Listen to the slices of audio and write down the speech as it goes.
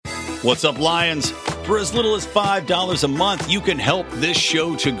What's up, Lions? For as little as $5 a month, you can help this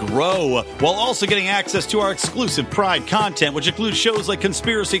show to grow while also getting access to our exclusive Pride content, which includes shows like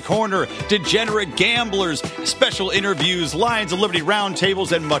Conspiracy Corner, Degenerate Gamblers, special interviews, Lions of Liberty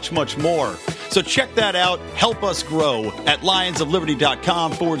roundtables, and much, much more. So check that out. Help us grow at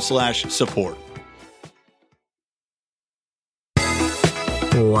lionsofliberty.com/support.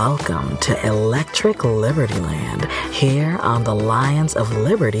 Welcome to Electric Liberty Land, here on the Lions of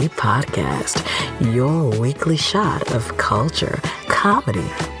Liberty podcast, your weekly shot of culture, comedy,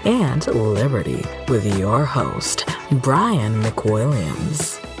 and liberty with your host, Brian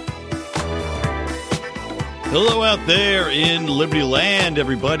McWilliams. Hello out there in Liberty Land,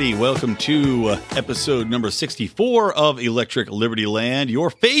 everybody. Welcome to episode number 64 of Electric Liberty Land, your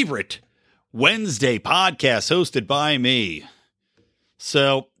favorite Wednesday podcast hosted by me.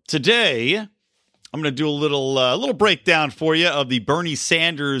 So today, I'm going to do a little breakdown for you of the Bernie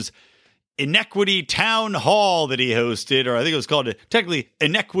Sanders Inequity Town Hall that he hosted, or I think it was called technically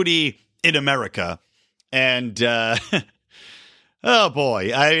Inequity in America. And oh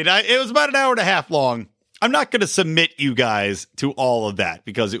boy, it was about an hour and a half long. I'm not going to submit you guys to all of that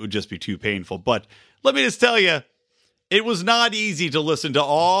because it would just be too painful. But let me just tell you, it was not easy to listen to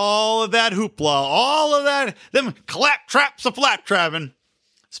all of that hoopla, all of that, them claptraps of flaptrapping,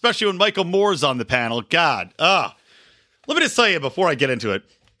 especially when Michael Moore's on the panel. God, let me just tell you before I get into it,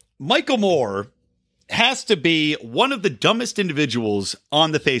 Michael Moore has to be one of the dumbest individuals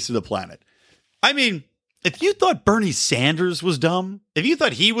on the face of the planet. I mean, if you thought Bernie Sanders was dumb, if you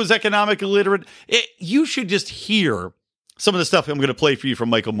thought he was economically illiterate, you should just hear some of the stuff I'm going to play for you from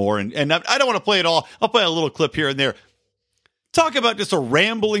Michael Moore. And I don't want to play it all. I'll play a little clip here and there. Talk about just a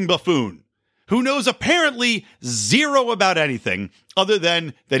rambling buffoon who knows apparently zero about anything other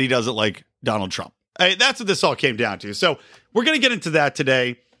than that he doesn't like Donald Trump. That's what this all came down to. So we're going to get into that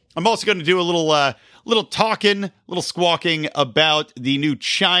today. I'm also going to do a little squawking about the new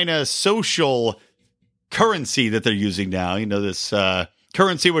China social currency that they're using now. You know, this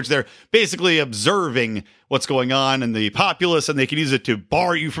currency which they're basically observing what's going on in the populace, and they can use it to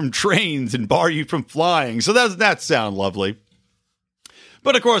bar you from trains and bar you from flying. So doesn't that sound lovely?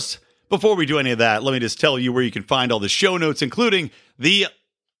 But of course, before we do any of that, let me just tell you where you can find all the show notes, including the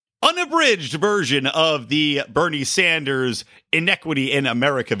unabridged version of the Bernie Sanders Inequity in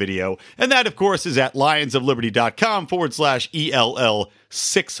America video. And that, of course, is at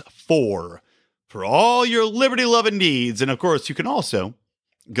lionsofliberty.com/ELL64 for all your liberty-loving needs. And of course, you can also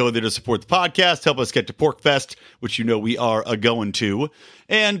go there to support the podcast, help us get to PorcFest, which you know we are going to.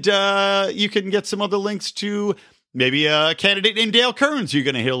 And you can get some other links to maybe a candidate named Dale Kearns you're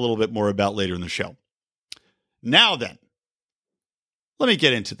going to hear a little bit more about later in the show. Now then, let me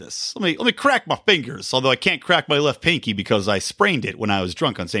get into this. Let me crack my fingers, although I can't crack my left pinky because I sprained it when I was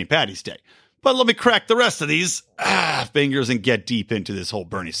drunk on St. Patty's Day. But let me crack the rest of these fingers and get deep into this whole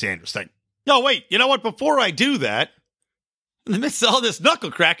Bernie Sanders thing. No, wait, you know what? Before I do that, in the midst of all this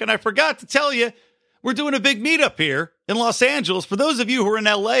knuckle cracking, I forgot to tell you, we're doing a big meetup here in Los Angeles. For those of you who are in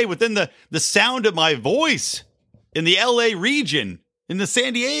LA, within the sound of my voice, in the LA region, in the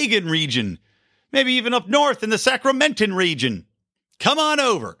San Diegan region, maybe even up north in the Sacramentan region, come on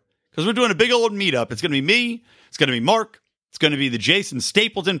over, because we're doing a big old meetup. It's going to be me. It's going to be Mark. It's going to be the Jason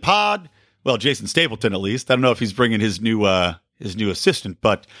Stapleton pod. Well, Jason Stapleton, at least. I don't know if he's bringing his new assistant,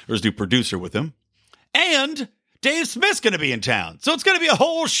 or his new producer with him. And Dave Smith's going to be in town. So it's going to be a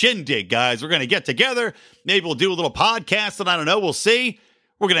whole shindig, guys. We're going to get together. Maybe we'll do a little podcast, and I don't know. We'll see.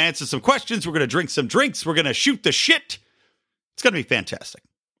 We're going to answer some questions. We're going to drink some drinks. We're going to shoot the shit. It's going to be fantastic.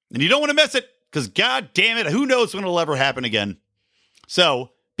 And you don't want to miss it, because God damn it, who knows when it'll ever happen again.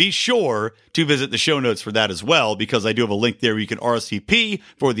 So be sure to visit the show notes for that as well, because I do have a link there where you can RSVP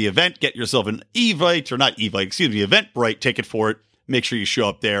for the event. Get yourself an Eventbrite ticket for it. Make sure you show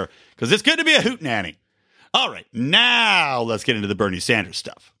up there, because it's going to be a hootenanny. All right, now let's get into the Bernie Sanders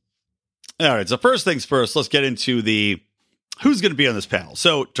stuff. All right, so first things first, let's get into who's going to be on this panel.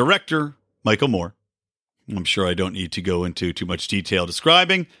 So director Michael Moore. I'm sure I don't need to go into too much detail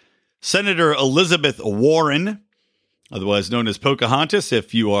describing. Senator Elizabeth Warren, otherwise known as Pocahontas,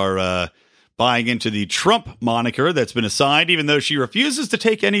 if you are buying into the Trump moniker that's been assigned, even though she refuses to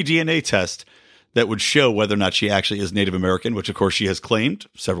take any DNA test that would show whether or not she actually is Native American, which of course she has claimed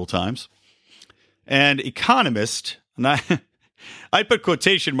several times. And economist, and I put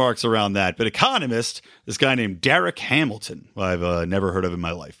quotation marks around that, but economist, this guy named Derek Hamilton, who I've never heard of in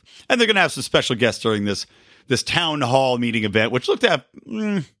my life. And they're going to have some special guests during this town hall meeting event, which looked at,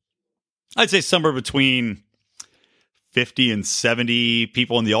 I'd say somewhere between 50 and 70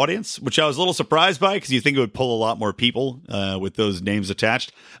 people in the audience, which I was a little surprised by because you think it would pull a lot more people with those names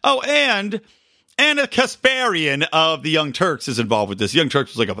attached. Oh, and Anna Kasparian of the Young Turks is involved with this. Young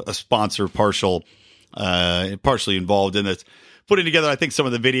Turks was like a sponsor, partially involved in this, putting together, I think, some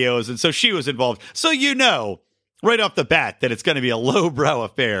of the videos. And so she was involved. So you know right off the bat that it's going to be a lowbrow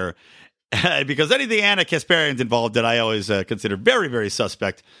affair because anything Anna Kasparian's involved in, I always consider very, very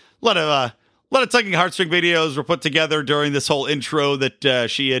suspect. A lot of tugging heartstring videos were put together during this whole intro that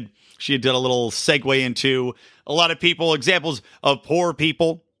she had done a little segue into. A lot of people, examples of poor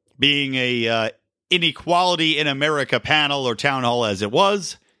people being a inequality in America panel or town hall as it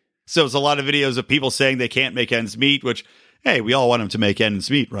was. So it's a lot of videos of people saying they can't make ends meet, which, hey, we all want them to make ends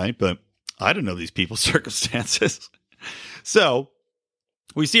meet, right? But I don't know these people's circumstances. So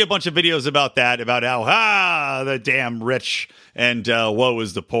we see a bunch of videos about that, about how, the damn rich and woe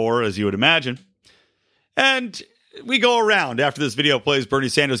is the poor, as you would imagine. And we go around. After this video plays, Bernie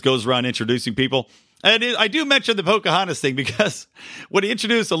Sanders goes around introducing people. And I do mention the Pocahontas thing because when he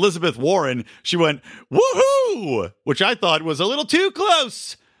introduced Elizabeth Warren, she went, woohoo, which I thought was a little too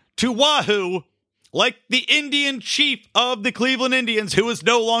close to wahoo, like the Indian chief of the Cleveland Indians, who is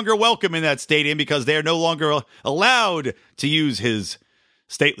no longer welcome in that stadium because they are no longer allowed to use his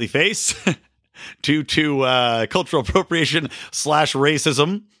stately face due to cultural appropriation /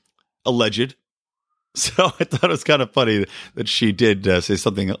 racism, alleged. So I thought it was kind of funny that she did say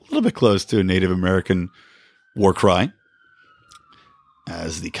something a little bit close to a Native American war cry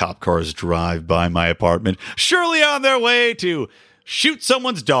as the cop cars drive by my apartment, surely on their way to shoot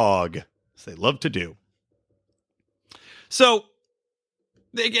someone's dog, as they love to do. So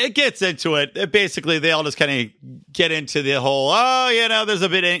it gets into it. Basically, they all just kind of get into the whole, there's a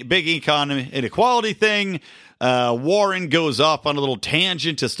big economic inequality thing. Warren goes off on a little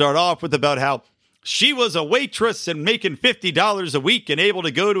tangent to start off with about how she was a waitress and making $50 a week and able to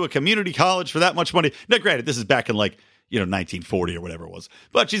go to a community college for that much money. Now, granted, this is back in 1940 or whatever it was.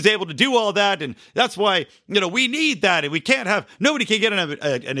 But she's able to do all that, and that's why, we need that, and we can't have, nobody can get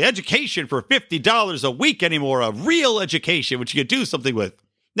an education for $50 a week anymore, a real education, which you can do something with.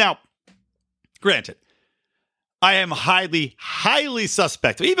 Now, granted, I am highly, highly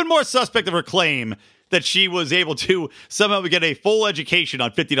suspect, even more suspect of her claim that she was able to somehow get a full education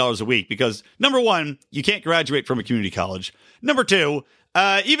on $50 a week because, number one, you can't graduate from a community college. Number two,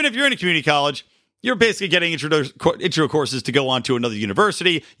 even if you're in a community college, you're basically getting intro courses to go on to another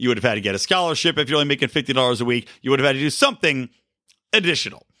university. You would have had to get a scholarship if you're only making $50 a week. You would have had to do something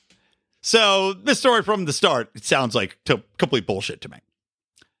additional. So this story from the start, it sounds like complete bullshit to me.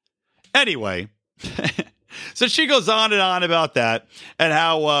 Anyway, so she goes on and on about that and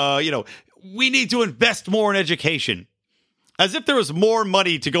how, we need to invest more in education. As if there was more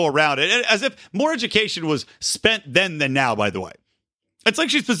money to go around it. As if more education was spent then than now, by the way. It's like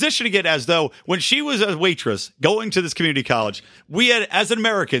she's positioning it as though when she was a waitress going to this community college, we had, as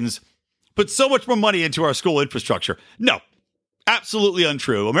Americans, put so much more money into our school infrastructure. No, absolutely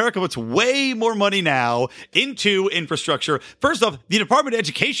untrue. America puts way more money now into infrastructure. First off, the Department of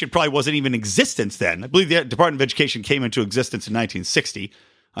Education probably wasn't even in existence then. I believe the Department of Education came into existence in 1960.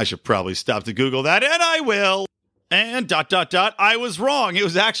 I should probably stop to Google that, and I will. And ... I was wrong. It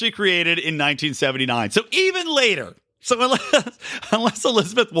was actually created in 1979. So even later, unless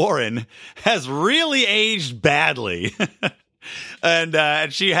Elizabeth Warren has really aged badly,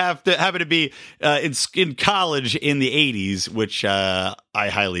 and she happened to be in college in the 80s, which I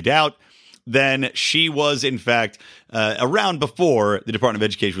highly doubt, then she was, in fact, around before the Department of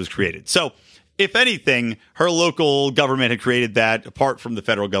Education was created. So if anything, her local government had created that apart from the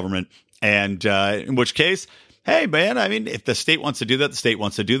federal government. And in which case, hey, man, I mean, if the state wants to do that, the state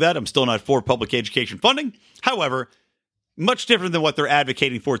wants to do that. I'm still not for public education funding. However, much different than what they're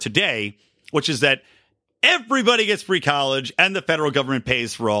advocating for today, which is that everybody gets free college and the federal government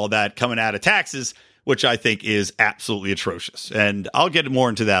pays for all that coming out of taxes, which I think is absolutely atrocious. And I'll get more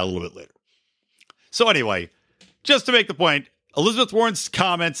into that a little bit later. So anyway, just to make the point, Elizabeth Warren's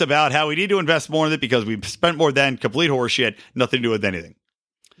comments about how we need to invest more in it because we've spent more than complete horseshit, nothing to do with anything.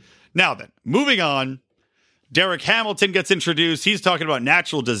 Now then, moving on, Derek Hamilton gets introduced. He's talking about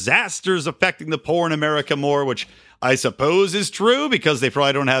natural disasters affecting the poor in America more, which I suppose is true because they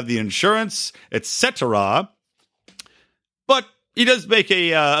probably don't have the insurance, etc. But he does make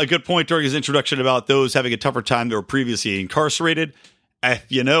a good point during his introduction about those having a tougher time that were previously incarcerated.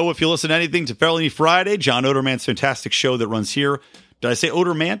 If you listen to anything to Felony Friday, John Odermatt's fantastic show that runs here. Did I say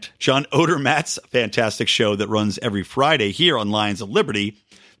Odermatt? John Odermatt's fantastic show that runs every Friday here on Lions of Liberty.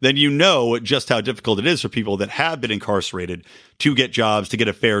 then you know just how difficult it is for people that have been incarcerated to get jobs, to get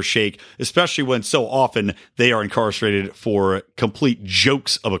a fair shake, especially when so often they are incarcerated for complete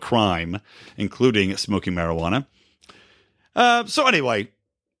jokes of a crime, including smoking marijuana. So anyway,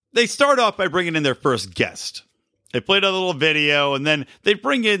 they start off by bringing in their first guest. They played a little video, and then they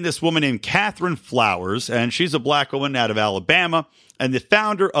bring in this woman named Catherine Flowers, and she's a black woman out of Alabama and the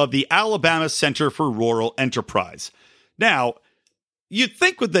founder of the Alabama Center for Rural Enterprise. Now, you'd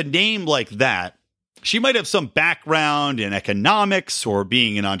think with a name like that, she might have some background in economics or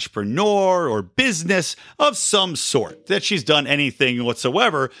being an entrepreneur or business of some sort, that she's done anything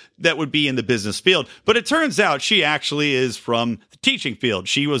whatsoever that would be in the business field. But it turns out she actually is from the teaching field.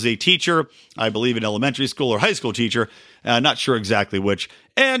 She was a teacher, I believe an elementary school or high school teacher, not sure exactly which.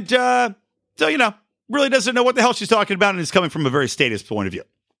 And so, really doesn't know what the hell she's talking about and is coming from a very statist point of view.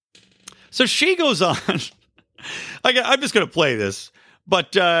 So she goes on, I'm just going to play this.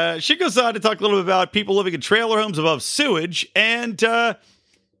 But she goes on to talk a little bit about people living in trailer homes above sewage. And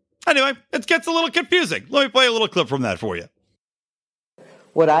anyway, it gets a little confusing. Let me play a little clip from that for you.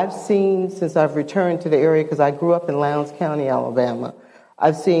 What I've seen since I've returned to the area, because I grew up in Lowndes County, Alabama,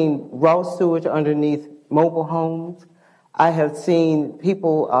 I've seen raw sewage underneath mobile homes. I have seen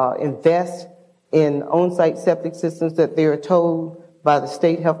people invest in on-site septic systems that they are told by the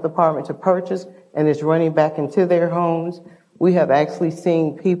state health department to purchase, and it's running back into their homes. We have actually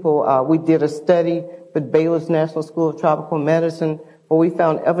seen people, we did a study with Baylor's National School of Tropical Medicine where we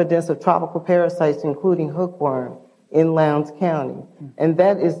found evidence of tropical parasites, including hookworm, in Lowndes County. And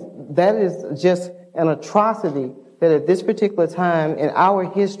that is just an atrocity that at this particular time in our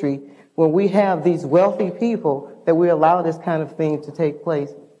history, when we have these wealthy people, that we allow this kind of thing to take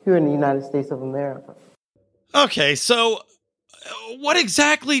place here in the United States of America. Okay, so what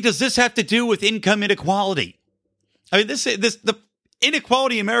exactly does this have to do with income inequality? I mean, the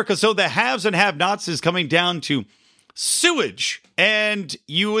inequality in America, so the haves and have-nots is coming down to sewage, and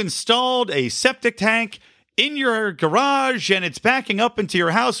you installed a septic tank in your garage, and it's backing up into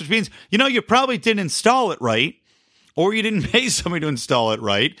your house, which means, you probably didn't install it right, or you didn't pay somebody to install it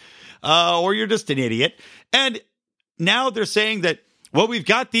right, or you're just an idiot. And now they're saying that, well, we've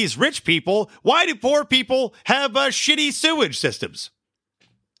got these rich people. Why do poor people have shitty sewage systems?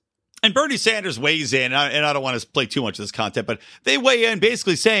 And Bernie Sanders weighs in, and I don't want to play too much of this content, but they weigh in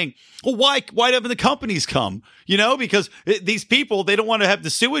basically saying, well, why haven't the companies come? Because these people, they don't want to have the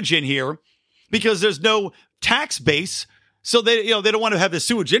sewage in here because there's no tax base. So they don't want to have the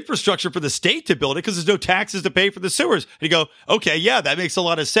sewage infrastructure for the state to build it because there's no taxes to pay for the sewers. And you go, okay, yeah, that makes a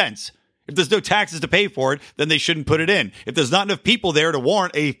lot of sense. If there's no taxes to pay for it, then they shouldn't put it in. If there's not enough people there to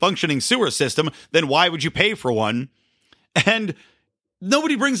warrant a functioning sewer system, then why would you pay for one? And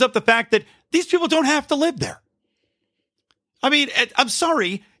nobody brings up the fact that these people don't have to live there. I mean, I'm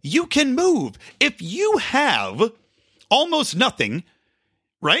sorry, you can move. If you have almost nothing,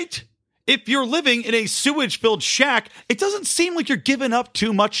 right? If you're living in a sewage-filled shack, it doesn't seem like you're giving up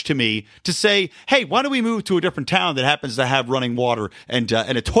too much to me to say, hey, why don't we move to a different town that happens to have running water and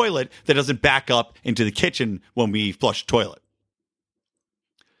a toilet that doesn't back up into the kitchen when we flush the toilet?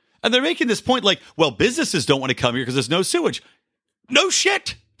 And they're making this point like, well, businesses don't want to come here because there's no sewage. No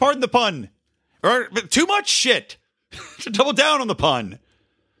shit. Pardon the pun. Or too much shit. To double down on the pun.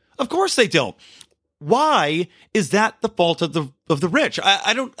 Of course they don't. Why is that the fault of the rich?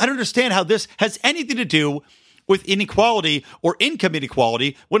 I don't understand how this has anything to do with inequality or income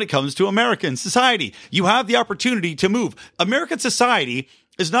inequality when it comes to American society. You have the opportunity to move. American society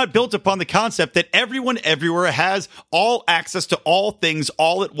is not built upon the concept that everyone everywhere has all access to all things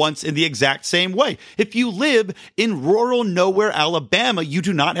all at once in the exact same way. If you live in rural nowhere, Alabama, you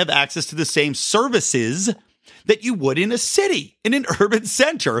do not have access to the same services that you would in a city, in an urban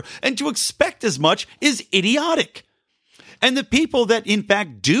center, and to expect as much is idiotic. And the people that in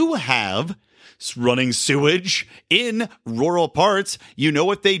fact do have running sewage in rural parts, you know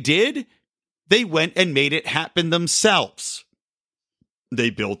what they did? They went and made it happen themselves. They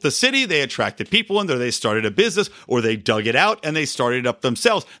built the city, they attracted people in there, they started a business, or they dug it out and they started it up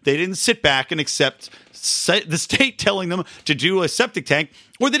themselves. They didn't sit back and accept the state telling them to do a septic tank,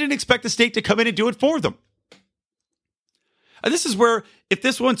 or they didn't expect the state to come in and do it for them. And this is where, if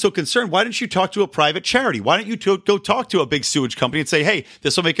this one's so concerned, why didn't you talk to a private charity? Why don't you go talk to a big sewage company and say, hey,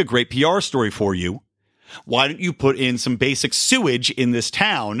 this will make a great PR story for you. Why don't you put in some basic sewage in this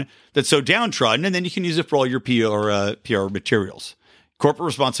town that's so downtrodden, and then you can use it for all your PR materials. Corporate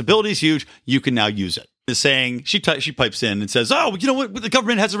responsibility is huge. You can now use it. Is saying, she pipes in and says, oh, you know what? The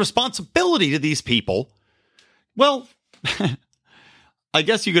government has a responsibility to these people. Well, I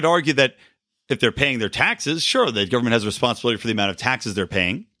guess you could argue that if they're paying their taxes, sure, the government has a responsibility for the amount of taxes they're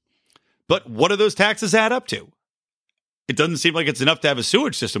paying. But what do those taxes add up to? It doesn't seem like it's enough to have a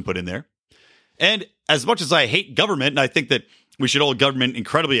sewage system put in there. And as much as I hate government, and I think that we should hold government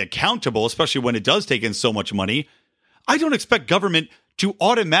incredibly accountable, especially when it does take in so much money, I don't expect government to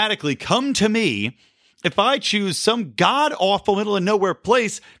automatically come to me if I choose some god-awful middle of nowhere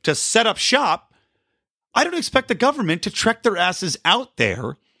place to set up shop. I don't expect the government to trek their asses out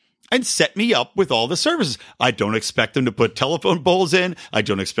there and set me up with all the services. I don't expect them to put telephone poles in. I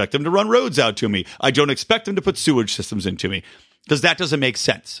don't expect them to run roads out to me. I don't expect them to put sewage systems into me, because that doesn't make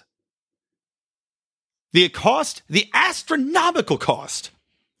sense. The cost, the astronomical cost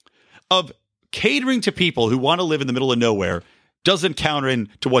of catering to people who want to live in the middle of nowhere doesn't counter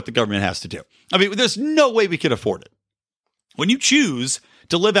into what the government has to do. I mean, there's no way we can afford it. When you choose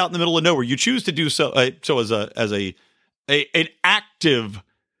to live out in the middle of nowhere, you choose to do so as an active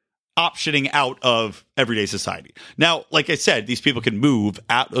optioning out of everyday society. Now, like I said, these people can move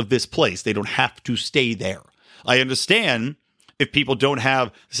out of this place. They don't have to stay there. I understand if people don't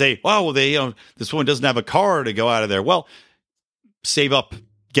have, say, oh, well, this woman doesn't have a car to go out of there. Well, save up,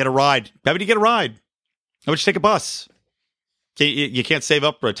 get a ride. How about you get a ride? How about you take a bus? You can't save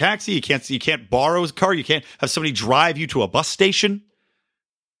up for a taxi. You can't borrow a car. You can't have somebody drive you to a bus station.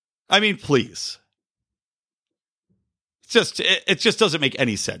 I mean, please. It just doesn't make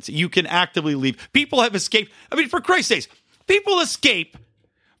any sense. You can actively leave. People have escaped. I mean, for Christ's sakes, people escape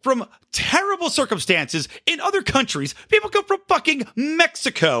from terrible circumstances in other countries. People come from fucking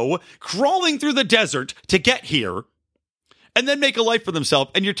Mexico, crawling through the desert to get here, and then make a life for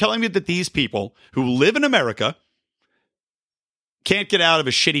themselves. And you're telling me that these people who live in America can't get out of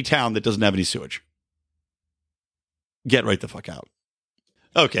a shitty town that doesn't have any sewage? Get right the fuck out.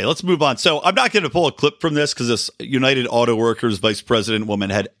 Okay, let's move on. So I'm not going to pull a clip from this because this United Auto Workers vice president woman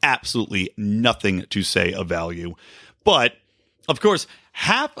had absolutely nothing to say of value. But, of course,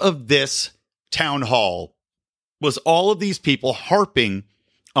 half of this town hall was all of these people harping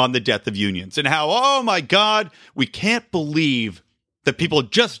on the death of unions and how, oh my God, we can't believe that people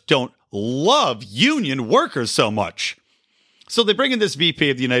just don't love union workers so much. So they bring in this VP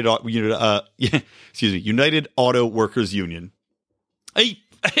of the United Auto Workers Union, a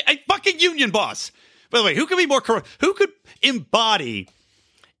fucking union boss. By the way, who could be more corrupt? Who could embody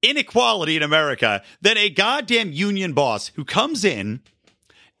inequality in America than a goddamn union boss who comes in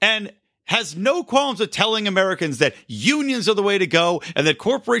and has no qualms with telling Americans that unions are the way to go and that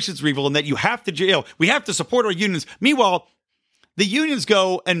corporations are evil and that you have to, we have to support our unions. Meanwhile, the unions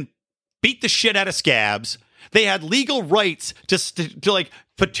go and beat the shit out of scabs. They had legal rights to like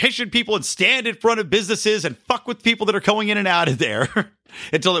petition people and stand in front of businesses and fuck with people that are going in and out of there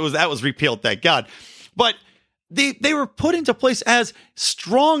until that was repealed, thank God. But they were put into place as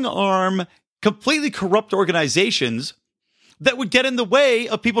strong arm, completely corrupt organizations that would get in the way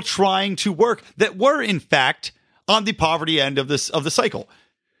of people trying to work that were, in fact, on the poverty end of the cycle.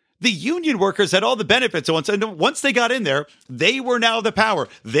 The union workers had all the benefits. And once they got in there, they were now the power.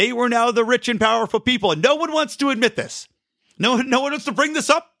 They were now the rich and powerful people. And no one wants to admit this. No one wants to bring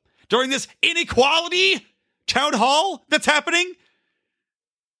this up during this inequality town hall that's happening.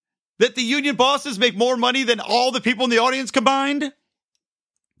 That the union bosses make more money than all the people in the audience combined.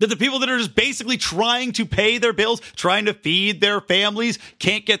 That the people that are just basically trying to pay their bills, trying to feed their families,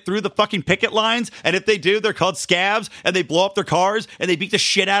 can't get through the fucking picket lines. And if they do, they're called scabs and they blow up their cars and they beat the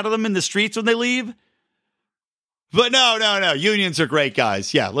shit out of them in the streets when they leave. But no. Unions are great,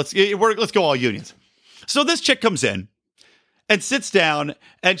 guys. Yeah, let's go all unions. So this chick comes in and sits down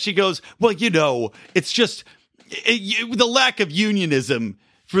and she goes, well, it's just the lack of unionism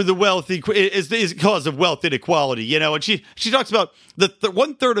for the wealth is a cause of wealth inequality, and she talks about the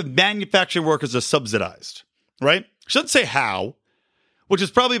 1/3 of manufacturing workers are subsidized, right? She doesn't say how, which is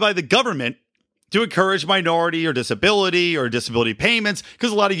probably by the government to encourage minority or disability payments,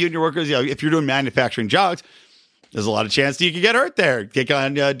 because a lot of union workers, if you're doing manufacturing jobs, there's a lot of chance that you could get hurt there, get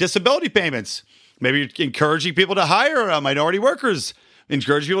on disability payments. Maybe you're encouraging people to hire minority workers,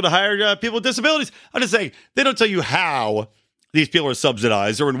 encourage people to hire people with disabilities. I'm just saying, they don't tell you how these people are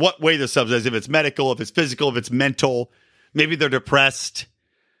subsidized or in what way they're subsidized, if it's medical, if it's physical, if it's mental, maybe they're depressed.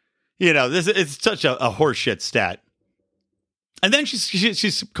 It's such a horseshit stat. And then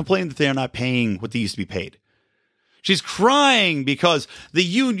she's complaining that they're not paying what they used to be paid. She's crying because the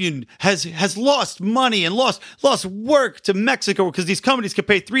union has lost money and lost work to Mexico because these companies can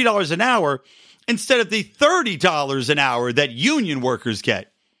pay $3 an hour instead of the $30 an hour that union workers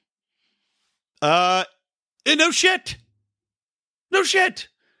get. No shit. No shit.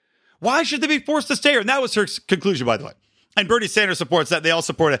 Why should they be forced to stay here? And that was her conclusion, by the way. And Bernie Sanders supports that. They all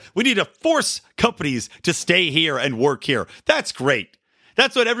support it. We need to force companies to stay here and work here. That's great.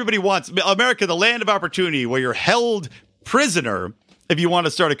 That's what everybody wants. America, the land of opportunity, where you're held prisoner if you want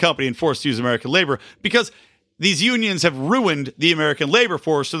to start a company and forced to use American labor, because these unions have ruined the American labor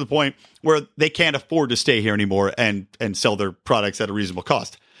force to the point where they can't afford to stay here anymore and sell their products at a reasonable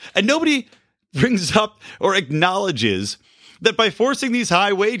cost. And nobody brings up or acknowledges that by forcing these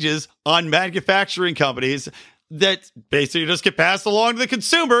high wages on manufacturing companies that basically just get passed along to the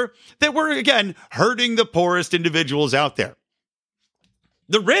consumer, that we're, again, hurting the poorest individuals out there.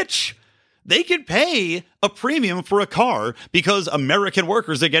 The rich, they can pay a premium for a car because American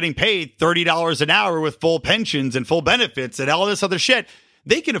workers are getting paid $30 an hour with full pensions and full benefits and all this other shit.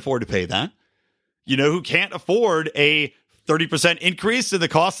 They can afford to pay that. You know who can't afford a 30% increase in the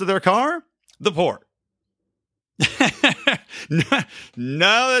cost of their car? The poor.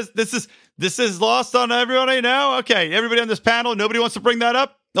 No, this is lost on everybody now. Okay, everybody on this panel, nobody wants to bring that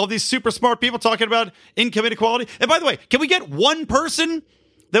up. All these super smart people talking about income inequality. And by the way, can we get one person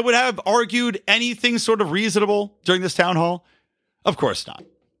that would have argued anything sort of reasonable during this town hall? Of course not.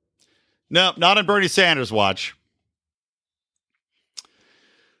 No, not on Bernie Sanders' watch.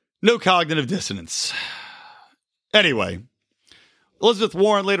 No cognitive dissonance. Anyway, Elizabeth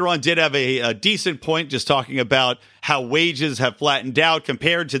Warren later on did have a decent point, just talking about how wages have flattened out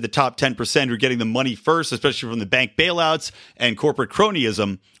compared to the top 10% who are getting the money first, especially from the bank bailouts and corporate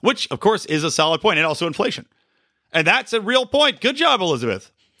cronyism, which, of course, is a solid point, and also inflation. And that's a real point. Good job,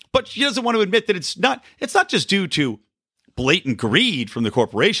 Elizabeth. But she doesn't want to admit that it's not just due to blatant greed from the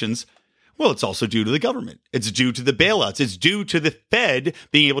corporations. Well, it's also due to the government. It's due to the bailouts. It's due to the Fed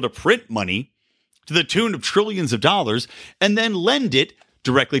being able to print money to the tune of trillions of dollars and then lend it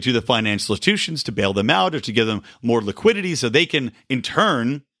directly to the financial institutions to bail them out or to give them more liquidity so they can, in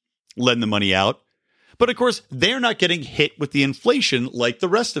turn, lend the money out. But of course, they're not getting hit with the inflation like the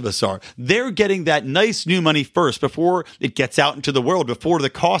rest of us are. They're getting that nice new money first before it gets out into the world, before the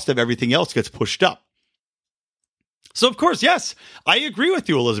cost of everything else gets pushed up. So, of course, yes, I agree with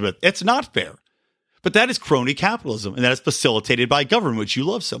you, Elizabeth. It's not fair. But that is crony capitalism, and that is facilitated by government, which you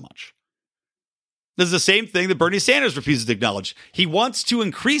love so much. This is the same thing that Bernie Sanders refuses to acknowledge. He wants to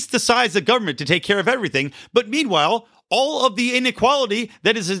increase the size of government to take care of everything, but meanwhile, all of the inequality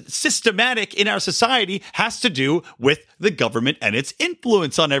that is systematic in our society has to do with the government and its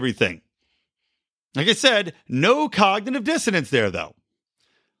influence on everything. Like I said, no cognitive dissonance there, though.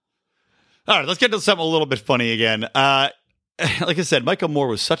 All right, let's get to something a little bit funny again. Like I said, Michael Moore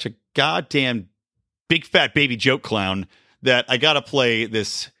was such a goddamn big fat baby joke clown that I got to play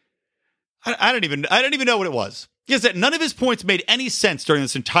this. I don't even know what it was. Because that none of his points made any sense during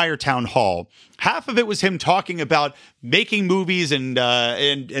this entire town hall. Half of it was him talking about making movies and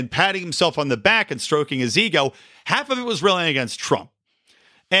patting himself on the back and stroking his ego. Half of it was railing against Trump.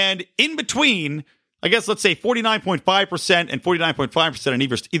 And in between, I guess let's say 49.5% and 49.5% on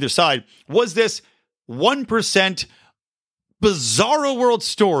either side, was this 1% bizarro world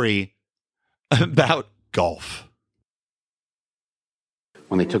story about golf.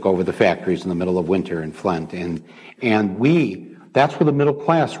 When they took over the factories in the middle of winter in Flint. And that's where the middle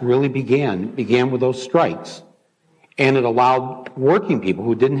class really began with those strikes. And it allowed working people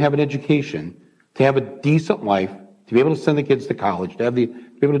who didn't have an education to have a decent life, to be able to send the kids to college, to be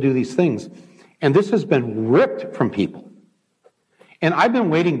able to do these things. And this has been ripped from people. And I've been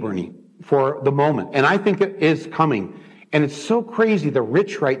waiting, Bernie, for the moment. And I think it is coming. And it's so crazy, the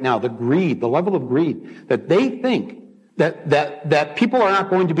rich right now, the greed, the level of greed, that they think that people are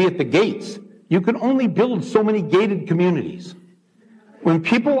not going to be at the gates. You can only build so many gated communities. When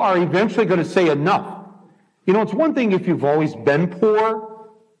people are eventually going to say enough, you know, it's one thing if you've always been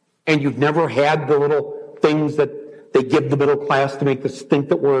poor and you've never had the little things that they give the middle class to make us think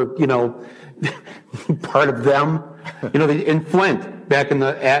that we're, you know, part of them. You know, in Flint, back in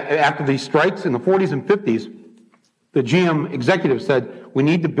after these strikes in the 40s and 50s, the GM executive said, we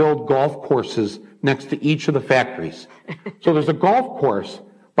need to build golf courses next to each of the factories. So there's a golf course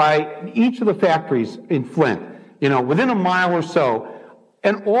by each of the factories in Flint, you know, within a mile or so.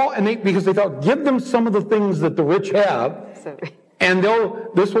 Because they thought, give them some of the things that the rich have, and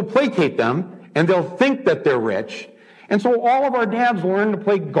this will placate them, and they'll think that they're rich. And so all of our dads learned to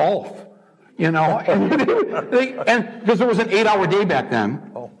play golf, you know, and because there was an 8-hour day back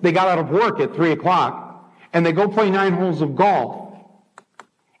then, they got out of work at 3:00, and they go play 9 holes of golf.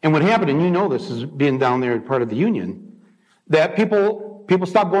 And what happened, and you know this is being down there part of the union, that people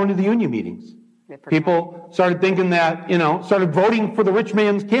stopped going to the union meetings. People started thinking that, you know, started voting for the rich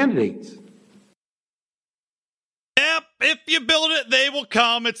man's candidates. Yep, if you build it, they will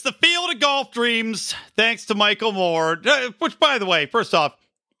come. It's the field of golf dreams, thanks to Michael Moore. Which, by the way, first off,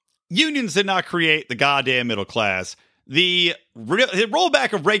 unions did not create the goddamn middle class. the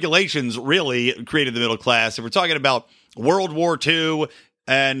rollback of regulations really created the middle class. If we're talking about World War II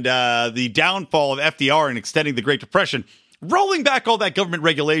and the downfall of FDR and extending the Great Depression, rolling back all that government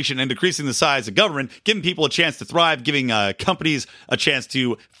regulation and decreasing the size of government, giving people a chance to thrive, giving companies a chance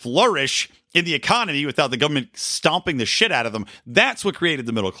to flourish in the economy without the government stomping the shit out of them, that's what created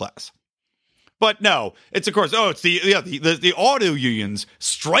the middle class. But no, it's of course, it's the auto unions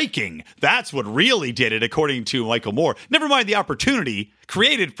striking. That's what really did it, according to Michael Moore. Never mind the opportunity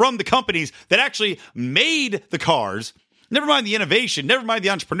created from the companies that actually made the cars. Never mind the innovation. Never mind the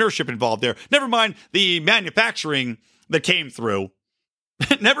entrepreneurship involved there. Never mind the manufacturing that came through.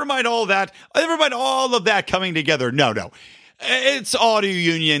 Never mind all that. Never mind all of that coming together. No. It's auto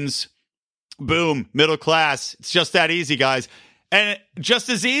unions. Boom. Middle class. It's just that easy, guys. And just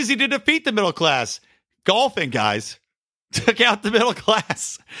as easy to defeat the middle class. Golfing, guys. Took out the middle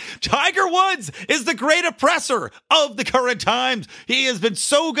class. Tiger Woods is the great oppressor of the current times. He has been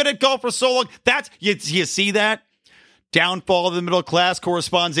so good at golf for so long. You see that? Downfall of the middle class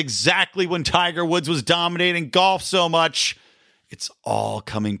corresponds exactly when Tiger Woods was dominating golf so much. It's all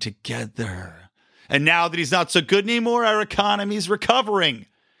coming together. And now that he's not so good anymore, our economy's recovering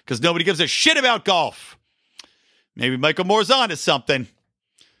because nobody gives a shit about golf. Maybe Michael Moore's on to something.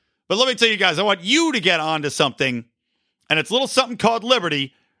 But let me tell you guys, I want you to get on to something. And it's a little something called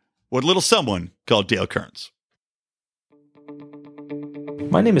liberty with little someone called Dale Kearns.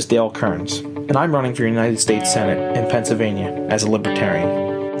 My name is Dale Kearns, and I'm running for United States Senate in Pennsylvania as a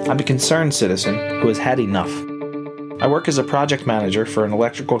libertarian. I'm a concerned citizen who has had enough. I work as a project manager for an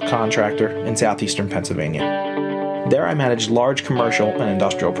electrical contractor in southeastern Pennsylvania. There I manage large commercial and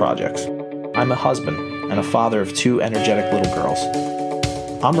industrial projects. I'm a husband and a father of 2 energetic little girls.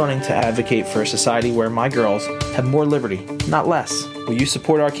 I'm running to advocate for a society where my girls have more liberty, not less. Will you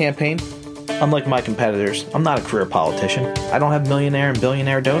support our campaign? Unlike my competitors, I'm not a career politician. I don't have millionaire and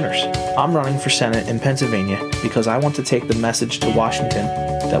billionaire donors. I'm running for Senate in Pennsylvania because I want to take the message to Washington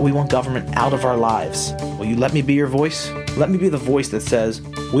that we want government out of our lives. Will you let me be your voice? Let me be the voice that says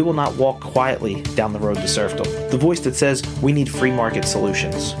we will not walk quietly down the road to serfdom. The voice that says we need free market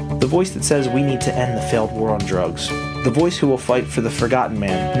solutions. The voice that says we need to end the failed war on drugs. The voice who will fight for the forgotten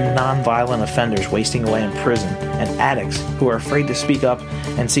man, non-violent offenders wasting away in prison, and addicts who are afraid to speak up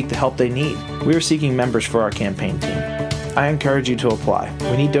and seek the help they need. We are seeking members for our campaign team. I encourage you to apply.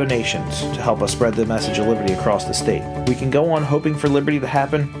 We need donations to help us spread the message of liberty across the state. We can go on hoping for liberty to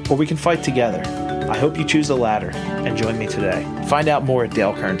happen, or we can fight together. I hope you choose the latter and join me today. Find out more at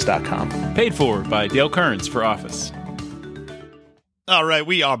DaleKearns.com. Paid for by Dale Kearns for office. All right,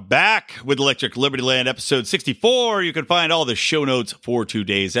 we are back with Electric Liberty Land, episode 64. You can find all the show notes for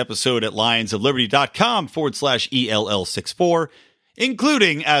today's episode at lionsofliberty.com/ELL64,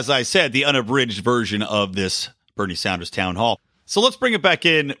 including, as I said, the unabridged version of this Bernie Sanders town hall. So let's bring it back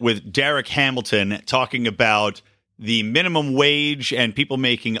in with Derek Hamilton talking about the minimum wage and people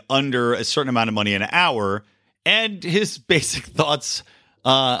making under a certain amount of money an hour and his basic thoughts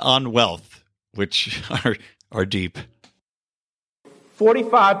on wealth, which are deep.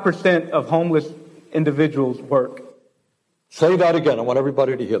 45% of homeless individuals work. Say that again. I want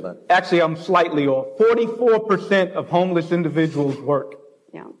everybody to hear that. Actually, I'm slightly off. 44% of homeless individuals work.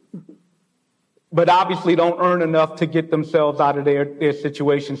 Yeah. But obviously don't earn enough to get themselves out of their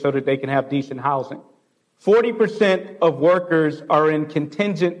situation so that they can have decent housing. 40% of workers are in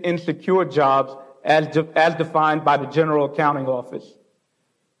contingent insecure jobs as defined by the General Accounting Office.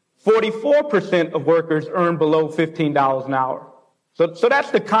 44% of workers earn below $15 an hour. So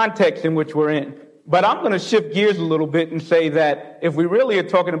that's the context in which we're in. But I'm going to shift gears a little bit and say that if we really are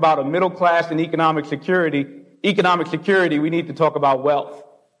talking about a middle class and economic security, we need to talk about wealth.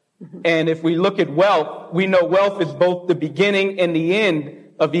 And if we look at wealth, we know wealth is both the beginning and the end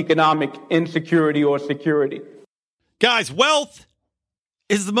of economic insecurity or security. Guys, wealth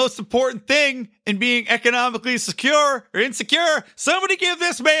is the most important thing in being economically secure or insecure. Somebody give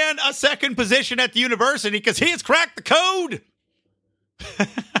this man a second position at the university because he has cracked the code.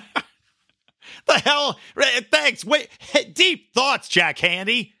 The hell? Thanks. Wait, deep thoughts, Jack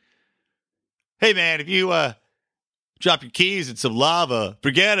Handy. Hey, man, if you drop your keys in some lava,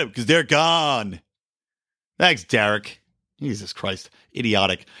 forget them because they're gone. Thanks, Derek. Jesus Christ.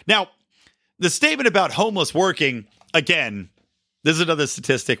 Idiotic. Now, the statement about homeless working, again, this is another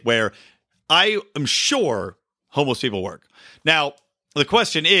statistic where I am sure homeless people work. Now, the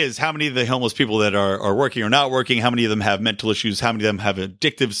question is, how many of the homeless people that are working or not working, how many of them have mental issues, how many of them have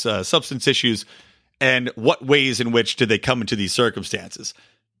addictive substance issues, and what ways in which do they come into these circumstances?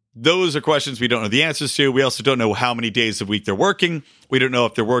 those are questions we don't know the answers to. We also don't know how many days a week they're working. We don't know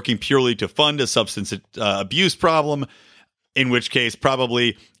if they're working purely to fund a substance abuse problem, in which case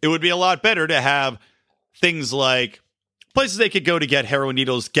probably it would be a lot better to have things like places they could go to get heroin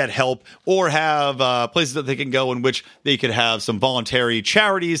needles, get help, or have places that they can go in which they could have some voluntary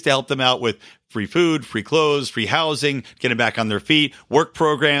charities to help them out with free food, free clothes, free housing, get them back on their feet, work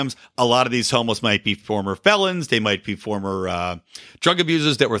programs. A lot of these homeless might be former felons. They might be former drug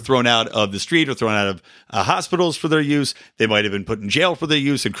abusers that were thrown out of the street or thrown out of hospitals for their use. They might have been put in jail for their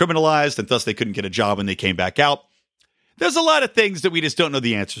use and criminalized, and thus they couldn't get a job when they came back out. There's a lot of things that we just don't know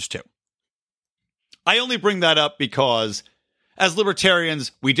the answers to. I only bring that up because as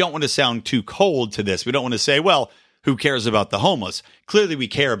libertarians, we don't want to sound too cold to this. We don't want to say, well, who cares about the homeless? Clearly, we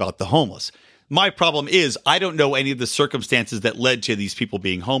care about the homeless. My problem is I don't know any of the circumstances that led to these people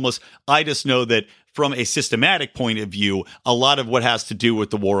being homeless. I just know that from a systematic point of view, a lot of what has to do with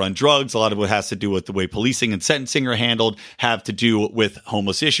the war on drugs, a lot of what has to do with the way policing and sentencing are handled have to do with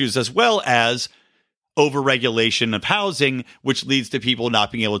homeless issues, as well as overregulation of housing, which leads to people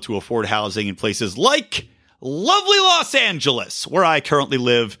not being able to afford housing in places like lovely Los Angeles, where I currently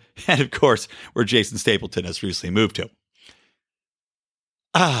live, and of course, where Jason Stapleton has recently moved to.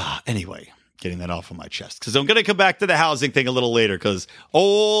 Anyway, getting that off of my chest, because I'm going to come back to the housing thing a little later, because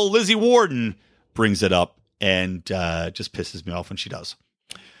old Lizzie Warden brings it up and just pisses me off when she does.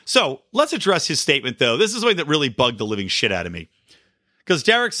 So let's address his statement, though. This is something that really bugged the living shit out of me. Because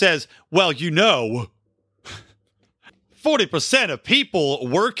Derek says, well, 40% of people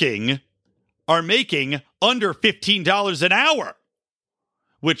working are making under $15 an hour.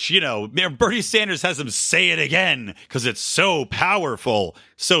 Which, Bernie Sanders has them say it again because it's so powerful.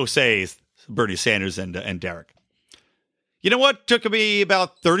 So says Bernie Sanders and Derek. You know what took me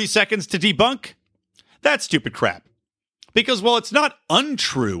about 30 seconds to debunk? That's stupid crap. Because while it's not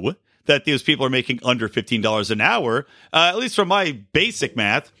untrue that these people are making under $15 an hour, at least from my basic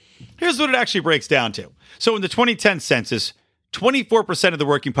math, here's what it actually breaks down to. So in the 2010 census, 24% of the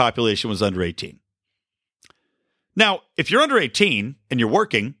working population was under 18. Now, if you're under 18 and you're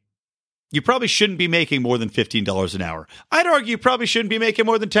working, you probably shouldn't be making more than $15 an hour. I'd argue you probably shouldn't be making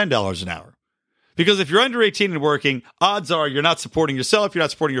more than $10 an hour. Because if you're under 18 and working, odds are you're not supporting yourself, you're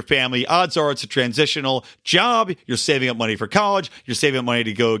not supporting your family. Odds are it's a transitional job. You're saving up money for college. You're saving up money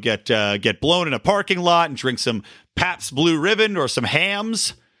to go get blown in a parking lot and drink some Pabst Blue Ribbon or some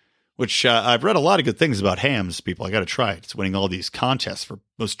Hams, which I've read a lot of good things about Hams, people. I got to try it. It's winning all these contests for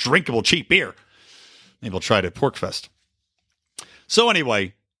most drinkable cheap beer. Maybe I'll try it at PorcFest. So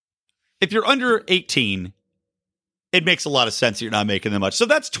anyway, if you're under 18, it makes a lot of sense that you're not making that much. So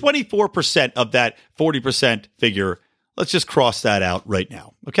that's 24% of that 40% figure. Let's just cross that out right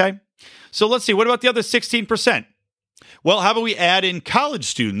now, okay? So let's see, what about the other 16%? Well, how about we add in college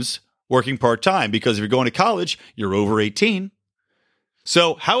students working part-time? Because if you're going to college, you're over 18.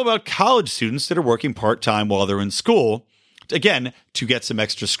 So how about college students that are working part-time while they're in school? Again, to get some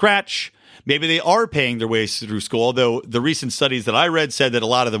extra scratch. Maybe they are paying their way through school, although the recent studies that I read said that a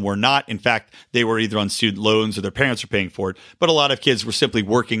lot of them were not. In fact, they were either on student loans or their parents were paying for it. But a lot of kids were simply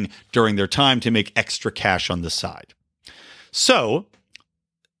working during their time to make extra cash on the side. So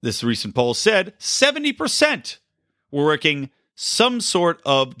this recent poll said 70% were working some sort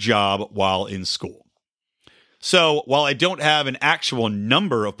of job while in school. So while I don't have an actual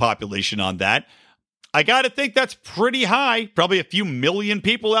number of population on that, I got to think that's pretty high. Probably a few million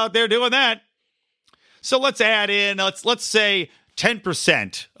people out there doing that. So let's add in, let's say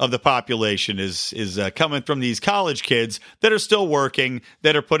 10% of the population is coming from these college kids that are still working,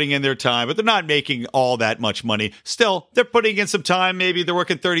 that are putting in their time, but they're not making all that much money. Still, they're putting in some time. Maybe they're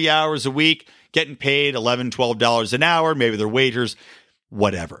working 30 hours a week, getting paid $11, $12 an hour. Maybe they're waiters,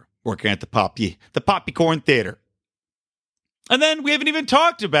 whatever, working at the Popcorn Theater. And then we haven't even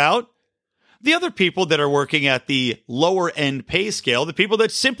talked about the other people that are working at the lower end pay scale, the people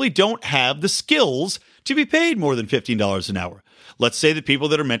that simply don't have the skills to be paid more than $15 an hour. Let's say the people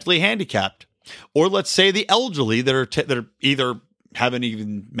that are mentally handicapped, or let's say the elderly that are either haven't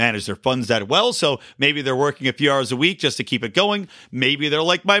even managed their funds that well, so maybe they're working a few hours a week just to keep it going. Maybe they're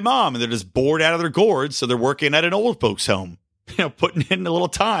like my mom and they're just bored out of their gourds, so they're working at an old folks home. Putting in a little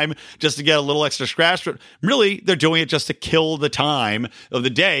time just to get a little extra scratch. But really, they're doing it just to kill the time of the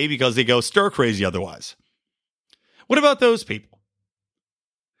day because they go stir crazy otherwise. What about those people?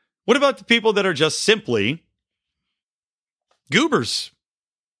 What about the people that are just simply goobers?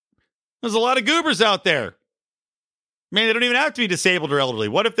 There's a lot of goobers out there. I mean, they don't even have to be disabled or elderly.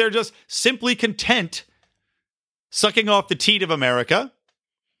 What if they're just simply content sucking off the teat of America,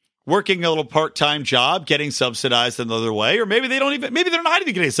 working a little part-time job, getting subsidized another way, or maybe they're not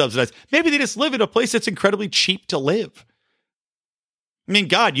even getting subsidized. Maybe they just live in a place that's incredibly cheap to live. I mean,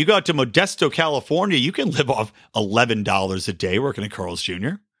 God, you go out to Modesto, California, you can live off $11 a day working at Carl's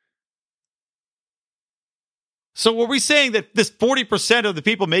Jr. So were we saying that this 40% of the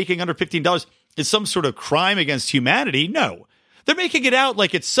people making under $15 is some sort of crime against humanity? No. They're making it out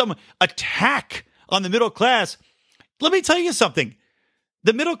like it's some attack on the middle class. Let me tell you something.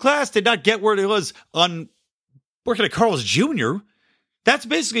 The middle class did not get where it was on working at Carl's Jr. That's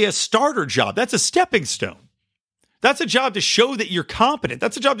basically a starter job. That's a stepping stone. That's a job to show that you're competent.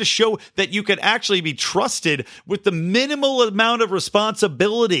 That's a job to show that you can actually be trusted with the minimal amount of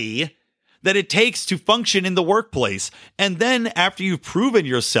responsibility that it takes to function in the workplace. And then after you've proven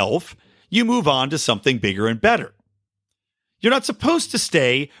yourself, you move on to something bigger and better. You're not supposed to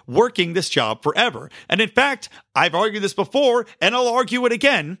stay working this job forever. And in fact, I've argued this before, and I'll argue it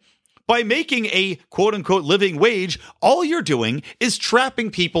again. By making a quote-unquote living wage, all you're doing is trapping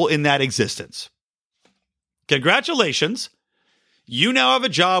people in that existence. Congratulations. You now have a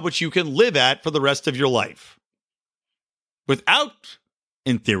job which you can live at for the rest of your life. Without,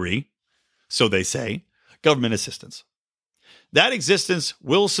 in theory, so they say, government assistance. That existence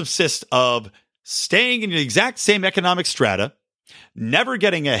will subsist of staying in the exact same economic strata, never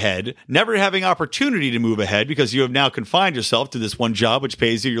getting ahead, never having opportunity to move ahead because you have now confined yourself to this one job which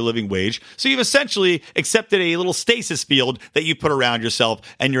pays you your living wage. So you've essentially accepted a little stasis field that you put around yourself,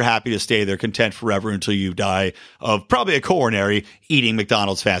 and you're happy to stay there content forever until you die of probably a coronary eating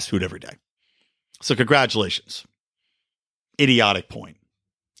McDonald's fast food every day. So congratulations. Idiotic point.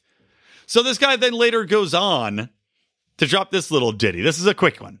 So this guy then later goes on to drop this little ditty. This is a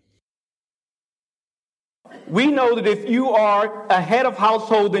quick one. We know that if you are a head of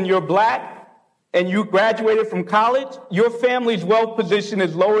household and you're black and you graduated from college, your family's wealth position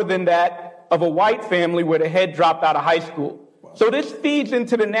is lower than that of a white family where the head dropped out of high school. So this feeds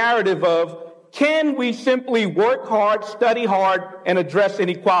into the narrative of, can we simply work hard, study hard, and address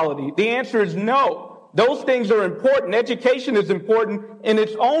inequality? The answer is no. Those things are important. Education is important in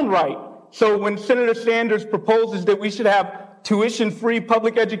its own right. So when Senator Sanders proposes that we should have tuition-free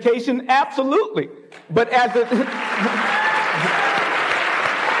public education, absolutely. But as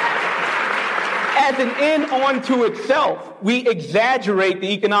an end unto itself, we exaggerate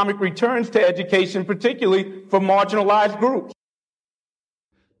the economic returns to education, particularly for marginalized groups.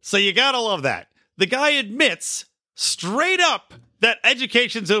 So you gotta love that. The guy admits straight up that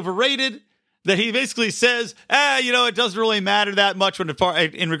education's overrated, that he basically says, it doesn't really matter that much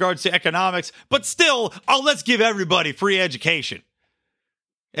in regards to economics, but still, let's give everybody free education.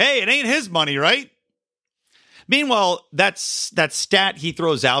 Hey, it ain't his money, right? Meanwhile, that stat he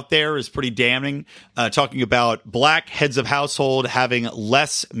throws out there is pretty damning, talking about black heads of household having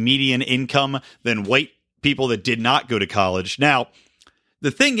less median income than white people that did not go to college. Now, the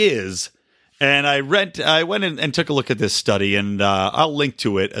thing is, and I went in and took a look at this study, and I'll link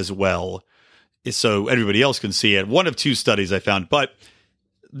to it as well, so everybody else can see it. One of two studies I found, but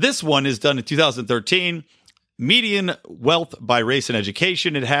this one is done in 2013. Median wealth by race and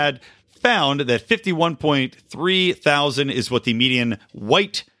education. It had found that 51.3 thousand is what the median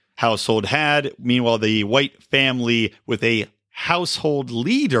white household had. Meanwhile, the white family with a household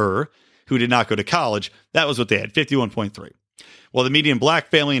leader who did not go to college, that was what they had, 51.3. Well, the median black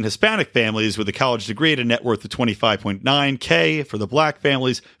family and Hispanic families with a college degree had a net worth of $25.9K for the black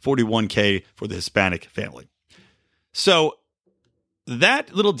families, $41K for the Hispanic family. So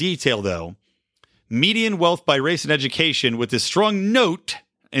that little detail, though, median wealth by race and education, with this strong note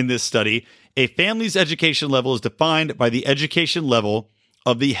in this study, a family's education level is defined by the education level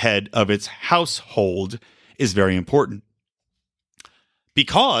of the head of its household, is very important.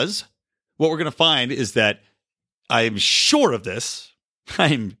 Because what we're going to find is that I'm sure of this.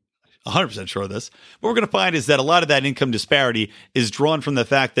 I'm 100% sure of this. What we're going to find is that a lot of that income disparity is drawn from the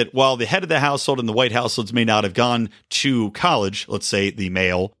fact that while the head of the household and the white households may not have gone to college, let's say the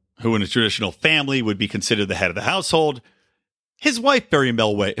male, who in a traditional family would be considered the head of the household, his wife very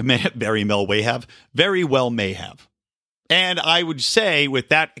well may have. And I would say with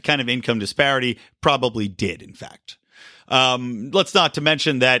that kind of income disparity, probably did, in fact. Let's not to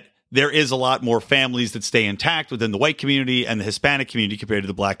mention that there is a lot more families that stay intact within the white community and the Hispanic community compared to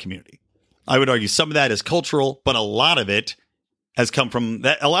the black community. I would argue some of that is cultural, but a lot of it has come from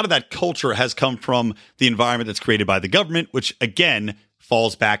that. A lot of that culture has come from the environment that's created by the government, which again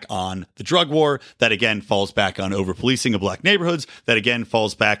falls back on the drug war. That again falls back on over-policing of black neighborhoods. That again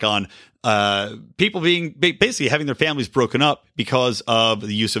falls back on people being basically having their families broken up because of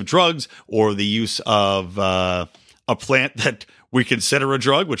the use of drugs or the use of a plant that we consider a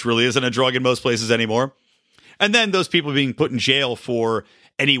drug, which really isn't a drug in most places anymore. And then those people being put in jail for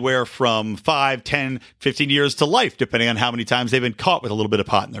anywhere from 5, 10, 15 years to life, depending on how many times they've been caught with a little bit of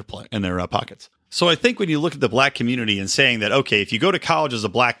pot in their pockets. So I think when you look at the black community and saying that, okay, if you go to college as a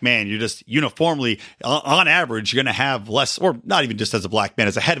black man, you're just uniformly, on average, you're going to have less, or not even just as a black man,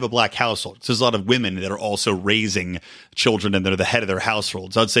 as a head of a black household. So there's a lot of women that are also raising children and they're the head of their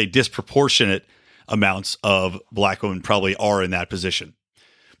households. I'd say disproportionate amounts of black women probably are in that position.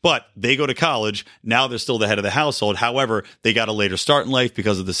 But they go to college. Now they're still the head of the household. However, they got a later start in life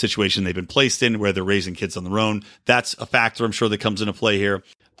because of the situation they've been placed in where they're raising kids on their own. That's a factor, I'm sure, that comes into play here.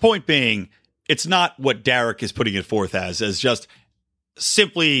 Point being, it's not what Derek is putting it forth as just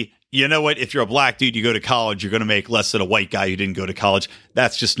simply, you know what, if you're a black dude, you go to college, you're going to make less than a white guy who didn't go to college.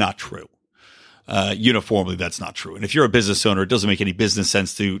 That's just not true. Uniformly, that's not true. And if you're a business owner, it doesn't make any business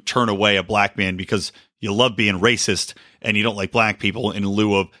sense to turn away a black man because you love being racist and you don't like black people in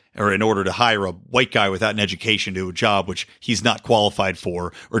lieu of, or in order to hire a white guy without an education to do a job which he's not qualified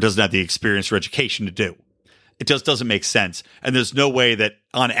for or doesn't have the experience or education to do. It just doesn't make sense. And there's no way that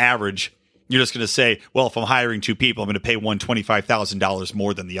on average, you're just going to say, well, if I'm hiring two people, I'm going to pay one $25,000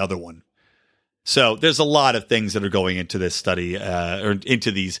 more than the other one. So there's a lot of things that are going into this study or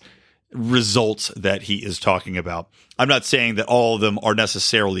into these results that he is talking about. I'm not saying that all of them are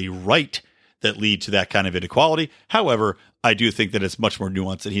necessarily right that lead to that kind of inequality. However, I do think that it's much more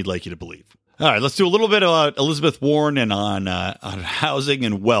nuanced than he'd like you to believe. All right, let's do a little bit about Elizabeth Warren and on housing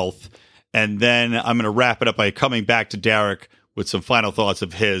and wealth. And then I'm going to wrap it up by coming back to Derek with some final thoughts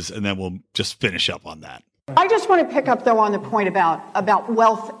of his, and then we'll just finish up on that. I just want to pick up, though, on the point about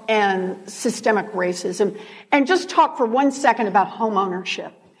wealth and systemic racism, and just talk for 1 second about home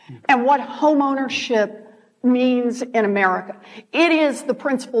ownership and what home ownership means in America. It is the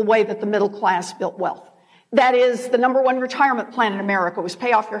principal way that the middle class built wealth. That is the number one retirement plan in America, was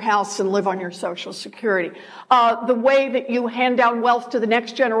pay off your house and live on your Social Security. The way that you hand down wealth to the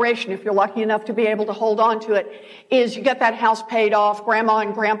next generation, if you're lucky enough to be able to hold on to it, is you get that house paid off, grandma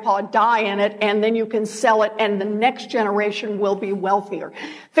and grandpa die in it, and then you can sell it, and the next generation will be wealthier.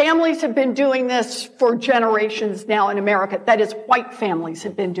 Families have been doing this for generations now in America. That is, white families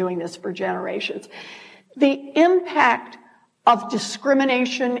have been doing this for generations. The impact of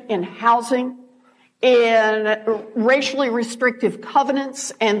discrimination in housing, in racially restrictive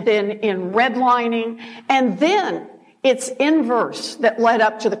covenants, and then in redlining, and then its inverse that led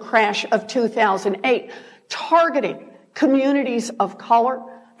up to the crash of 2008, targeting communities of color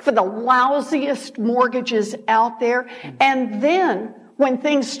for the lousiest mortgages out there, and then when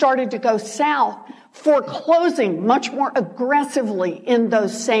things started to go south, foreclosing much more aggressively in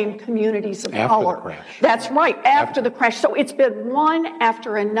those same communities of color. After the crash. That's right, after the crash. So it's been one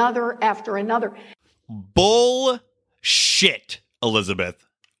after another after another. Bullshit, Elizabeth.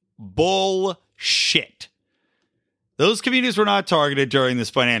 Bullshit. Those communities were not targeted during this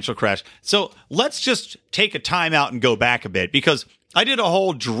financial crash. So let's just take a time out and go back a bit, because I did a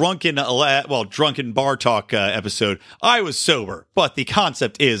whole drunken bar talk episode. I was sober, but the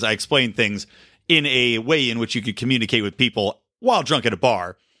concept is I explained things in a way in which you could communicate with people while drunk at a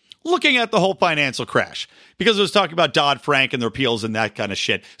bar, looking at the whole financial crash, because it was talking about Dodd-Frank and the repeals and that kind of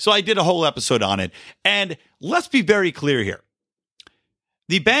shit. So I did a whole episode on it. And let's be very clear here.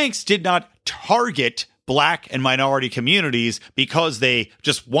 The banks did not target black and minority communities because they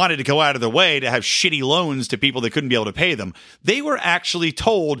just wanted to go out of their way to have shitty loans to people that couldn't be able to pay them. They were actually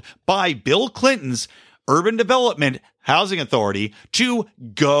told by Bill Clinton's Urban Development Housing Authority to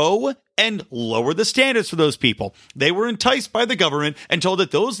go and lower the standards for those people. They were enticed by the government and told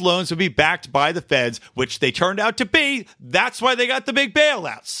that those loans would be backed by the feds, which they turned out to be. That's why they got the big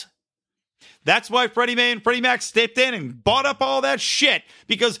bailouts. That's why Freddie Mae and Freddie Mac stepped in and bought up all that shit,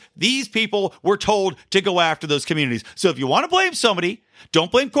 because these people were told to go after those communities. So if you want to blame somebody,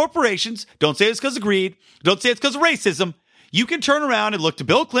 don't blame corporations. Don't say it's because of greed. Don't say it's because of racism. You can turn around and look to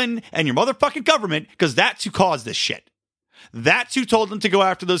Bill Clinton and your motherfucking government, because that's who caused this shit. That's who told them to go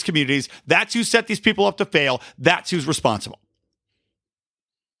after those communities. That's who set these people up to fail. That's who's responsible.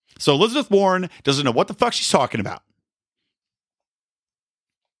 So Elizabeth Warren doesn't know what the fuck she's talking about.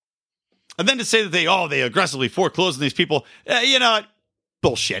 And then to say that they aggressively foreclosed on these people,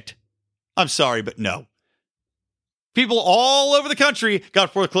 bullshit. I'm sorry, but no. People all over the country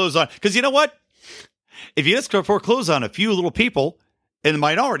got foreclosed on. Because you know what? If you just foreclose on a few little people in the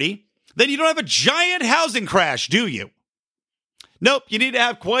minority, then you don't have a giant housing crash, do you? Nope, you need to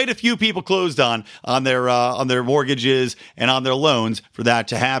have quite a few people closed on their mortgages and on their loans for that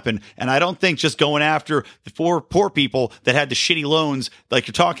to happen. And I don't think just going after the poor people that had the shitty loans like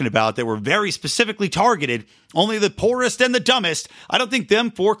you're talking about that were very specifically targeted, only the poorest and the dumbest, I don't think them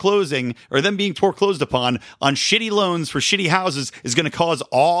foreclosing or them being foreclosed upon on shitty loans for shitty houses is going to cause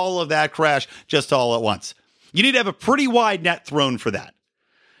all of that crash just all at once. You need to have a pretty wide net thrown for that.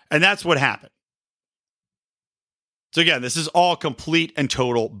 And that's what happened. So again, this is all complete and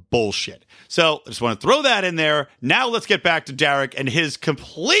total bullshit. So I just want to throw that in there. Now let's get back to Derek and his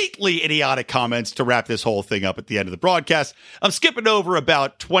completely idiotic comments to wrap this whole thing up at the end of the broadcast. I'm skipping over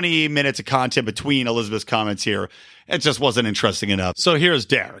about 20 minutes of content between Elizabeth's comments here. It just wasn't interesting enough. So here's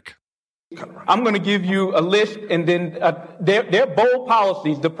Derek. I'm going to give you a list, and then they're bold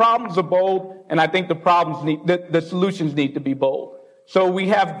policies. The problems are bold, and I think the solutions need to be bold. So we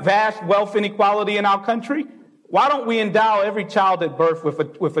have vast wealth inequality in our country. Why don't we endow every child at birth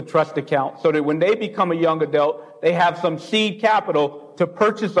with a trust account so that when they become a young adult, they have some seed capital to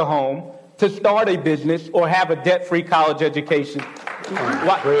purchase a home, to start a business, or have a debt-free college education?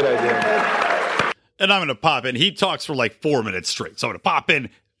 Great idea. And I'm going to pop in. He talks for like 4 minutes straight. So I'm going to pop in.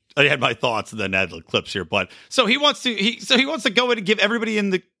 I had my thoughts and then add the clips here. But so he wants to go in and give everybody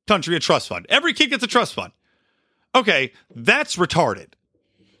in the country a trust fund. Every kid gets a trust fund. Okay, that's retarded.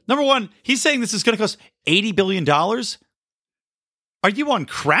 Number one, he's saying this is going to cost $80 billion. Are you on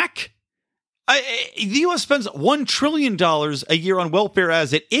crack? The U.S. spends $1 trillion a year on welfare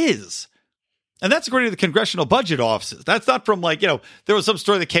as it is. And that's according to the congressional budget offices. That's not from there was some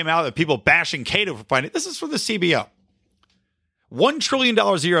story that came out that people bashing Cato for finding. This is from the CBO. $1 trillion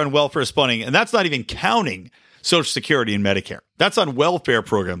a year on welfare spending, and that's not even counting Social Security and Medicare. That's on welfare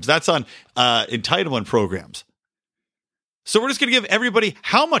programs. That's on entitlement programs. So we're just going to give everybody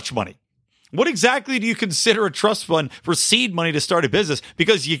how much money? What exactly do you consider a trust fund for seed money to start a business?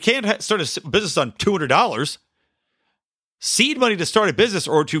 Because you can't start a business on $200. Seed money to start a business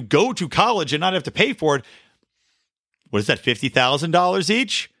or to go to college and not have to pay for it. What is that, $50,000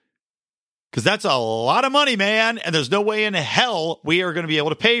 each? Because that's a lot of money, man. And there's no way in hell we are going to be able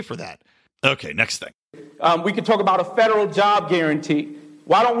to pay for that. Okay, next thing. We could talk about a federal job guarantee.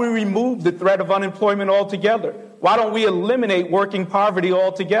 Why don't we remove the threat of unemployment altogether? Why don't we eliminate working poverty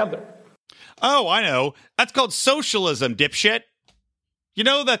altogether? Oh, I know. That's called socialism, dipshit. You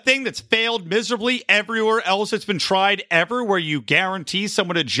know that thing that's failed miserably everywhere else it's been tried ever, where you guarantee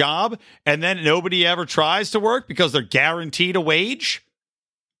someone a job and then nobody ever tries to work because they're guaranteed a wage?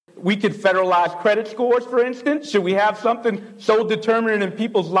 We could federalize credit scores, for instance. Should we have something so determinant in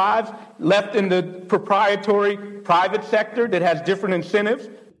people's lives left in the proprietary private sector that has different incentives?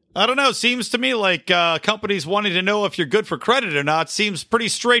 I don't know. Seems to me like companies wanting to know if you're good for credit or not seems pretty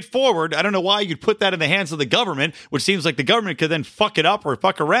straightforward. I don't know why you'd put that in the hands of the government, which seems like the government could then fuck it up or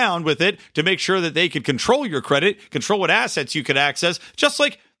fuck around with it to make sure that they could control your credit, control what assets you could access, just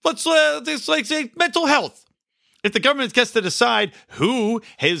like, let's say mental health. If the government gets to decide who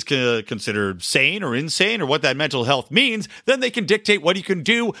is considered sane or insane or what that mental health means, then they can dictate what you can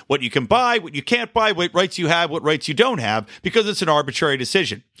do, what you can buy, what you can't buy, what rights you have, what rights you don't have, because it's an arbitrary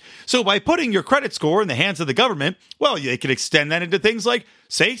decision. So by putting your credit score in the hands of the government, well, they can extend that into things like,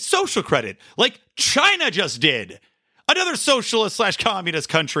 say, social credit, like China just did. Another socialist/communist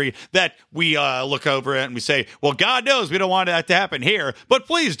country that we look over at and we say, well, God knows we don't want that to happen here. But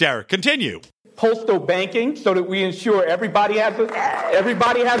please, Derek, continue. Postal banking so that we ensure everybody has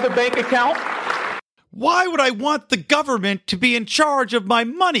a bank account. Why would I want the government to be in charge of my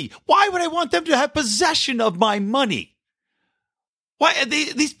money? Why would I want them to have possession of my money? Why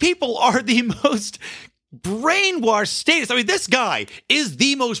these people are the most brainwashed status. I mean, this guy is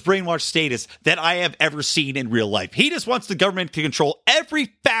the most brainwashed status that I have ever seen in real life. He just wants the government to control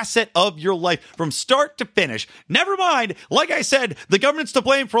every facet of your life from start to finish. Never mind, like I said, the government's to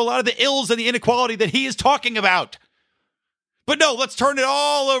blame for a lot of the ills and the inequality that he is talking about. But no, let's turn it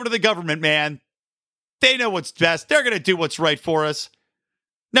all over to the government, man. They know what's best. They're going to do what's right for us.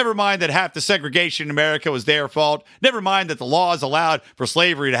 Never mind that half the segregation in America was their fault. Never mind that the laws allowed for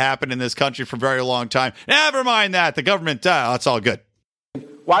slavery to happen in this country for a very long time. Never mind that. The government, it's all good.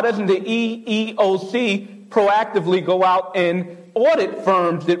 Why doesn't the EEOC proactively go out and audit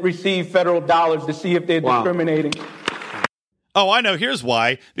firms that receive federal dollars to see if they're discriminating? Oh, I know. Here's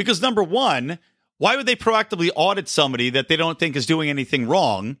why. Because number one, why would they proactively audit somebody that they don't think is doing anything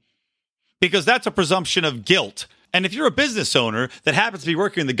wrong? Because that's a presumption of guilt. And if you're a business owner that happens to be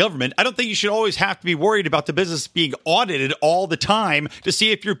working in the government, I don't think you should always have to be worried about the business being audited all the time to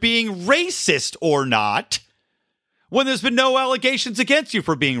see if you're being racist or not. when there's been no allegations against you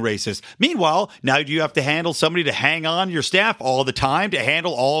for being racist? Meanwhile, now do you have to handle somebody to hang on your staff all the time to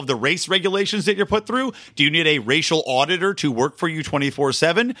handle all of the race regulations that you're put through? Do you need a racial auditor to work for you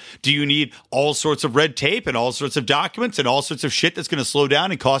 24/7? Do you need all sorts of red tape and all sorts of documents and all sorts of shit that's going to slow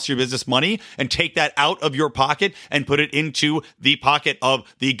down and cost your business money and take that out of your pocket and put it into the pocket of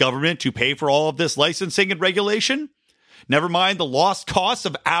the government to pay for all of this licensing and regulation? Never mind the lost costs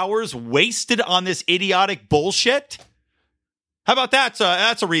of hours wasted on this idiotic bullshit. How about that?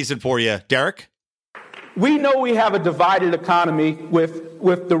 That's a reason for you, Derek. We know we have a divided economy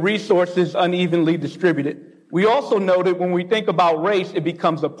with the resources unevenly distributed. We also know that when we think about race, it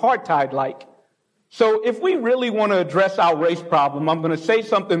becomes apartheid-like. So if we really want to address our race problem, I'm going to say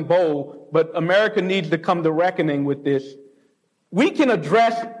something bold, but America needs to come to reckoning with this. We can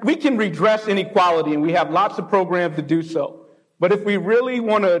redress inequality, and we have lots of programs to do so. But if we really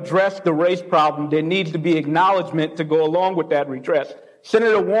want to address the race problem, there needs to be acknowledgement to go along with that redress.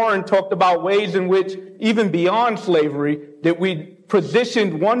 Senator Warren talked about ways in which, even beyond slavery, that we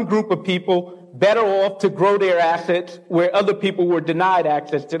positioned one group of people better off to grow their assets where other people were denied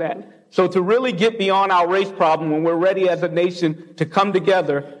access to that. So to really get beyond our race problem, when we're ready as a nation to come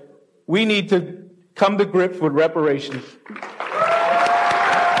together, we need to come to grips with reparations.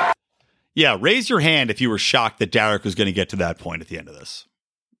 Yeah, raise your hand if you were shocked that Derek was going to get to that point at the end of this.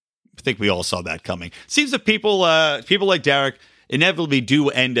 I think we all saw that coming. Seems that people like Derek inevitably do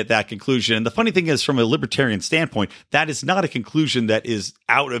end at that conclusion. And the funny thing is, from a libertarian standpoint, that is not a conclusion that is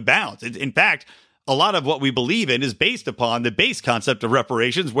out of bounds. In fact, a lot of what we believe in is based upon the base concept of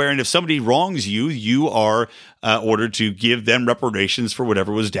reparations, wherein if somebody wrongs you, you are ordered to give them reparations for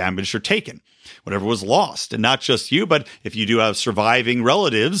whatever was damaged or taken, whatever was lost. And not just you, but if you do have surviving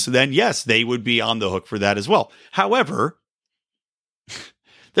relatives, then yes, they would be on the hook for that as well. However,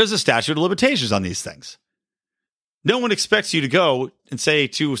 there's a statute of limitations on these things. No one expects you to go and say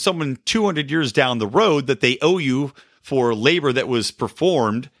to someone 200 years down the road that they owe you for labor that was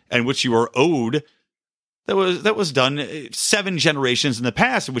performed and which you are owed that was done 7 generations in the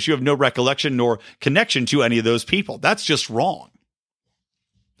past, in which you have no recollection nor connection to any of those people. That's just wrong.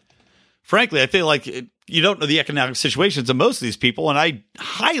 Frankly, I feel like you don't know the economic situations of most of these people, and I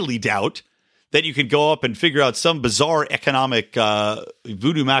highly doubt that you could go up and figure out some bizarre economic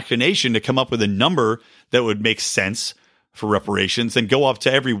voodoo machination to come up with a number that would make sense for reparations and go up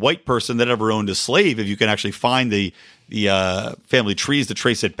to every white person that ever owned a slave, if you can actually find the family trees to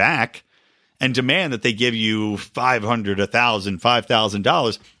trace it back, and demand that they give you $500, $1,000,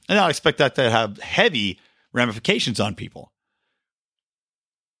 $5,000, and I expect that to have heavy ramifications on people.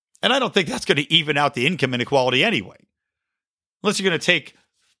 And I don't think that's going to even out the income inequality anyway. Unless you're going to take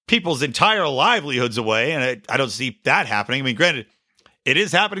people's entire livelihoods away, and I don't see that happening. I mean, granted, it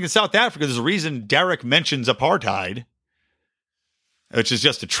is happening in South Africa. There's a reason Derek mentions apartheid, which is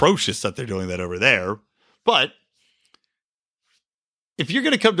just atrocious that they're doing that over there. But if you're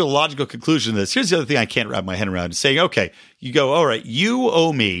going to come to a logical conclusion to this, here's the other thing I can't wrap my head around. Saying, okay, you go, all right, you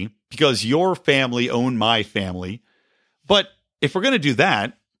owe me because your family owned my family. But if we're going to do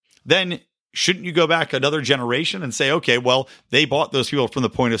that, then shouldn't you go back another generation and say, okay, well, they bought those people from the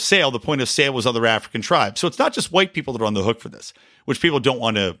point of sale. The point of sale was other African tribes. So it's not just white people that are on the hook for this, which people don't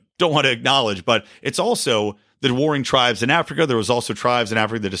want to acknowledge, but it's also the warring tribes in Africa. There was also tribes in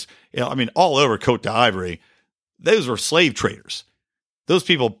Africa that just, all over Côte d'Ivory, those were slave traders. Those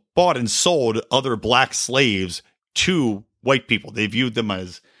people bought and sold other black slaves to white people. They viewed them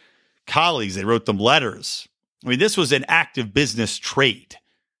as colleagues. They wrote them letters. I mean, this was an active business trade.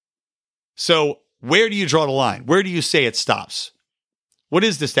 So where do you draw the line? Where do you say it stops? What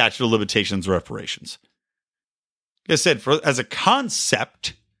is the statute of limitations of reparations? Like I said, as a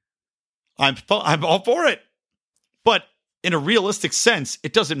concept, I'm all for it. But in a realistic sense,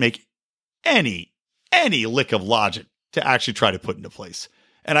 it doesn't make any lick of logic to actually try to put into place.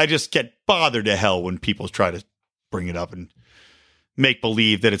 And I just get bothered to hell when people try to bring it up and make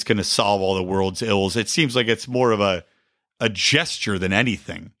believe that it's going to solve all the world's ills. It seems like it's more of a gesture than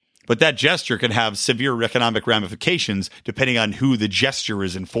anything. But that gesture can have severe economic ramifications depending on who the gesture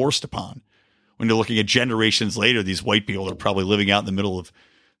is enforced upon. When you're looking at generations later, these white people are probably living out in the middle of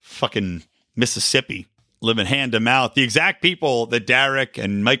fucking Mississippi, living hand to mouth. The exact people that Derek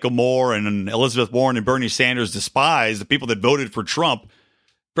and Michael Moore and Elizabeth Warren and Bernie Sanders despise, the people that voted for Trump,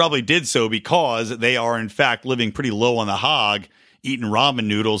 probably did so because they are, in fact, living pretty low on the hog, eating ramen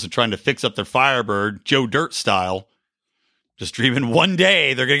noodles and trying to fix up their Firebird, Joe Dirt style. Just dreaming one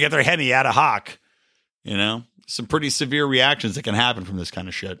day they're going to get their Henny out of hock. Some pretty severe reactions that can happen from this kind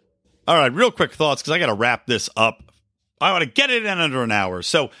of shit. All right, real quick thoughts, because I got to wrap this up. I want to get it in under an hour.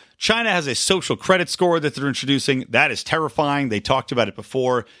 So China has a social credit score that they're introducing. That is terrifying. They talked about it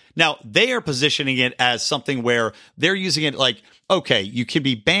before. Now, they are positioning it as something where they're using it like, okay, you can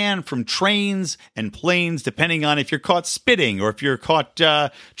be banned from trains and planes depending on if you're caught spitting or if you're caught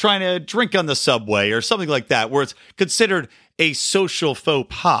trying to drink on the subway or something like that, where it's considered a social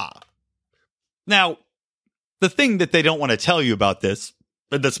faux pas. Now, the thing that they don't want to tell you about this,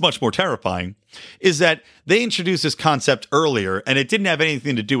 that's much more terrifying, is that they introduced this concept earlier and it didn't have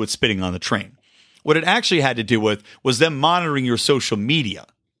anything to do with spitting on the train. What it actually had to do with was them monitoring your social media.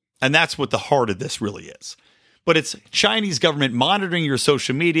 And that's what the heart of this really is. But it's Chinese government monitoring your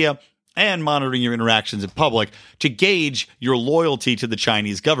social media and monitoring your interactions in public to gauge your loyalty to the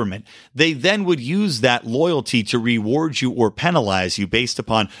Chinese government. They then would use that loyalty to reward you or penalize you based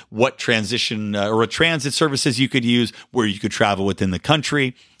upon what transition or transit services you could use, where you could travel within the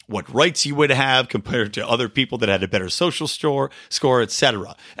country, what rights you would have compared to other people that had a better social score,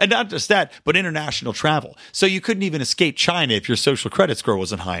 etc. And not just that, but international travel. So you couldn't even escape China if your social credit score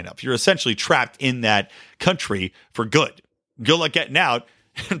wasn't high enough. You're essentially trapped in that country for good. Good luck getting out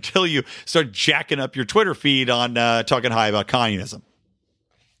until you start jacking up your Twitter feed on talking high about communism.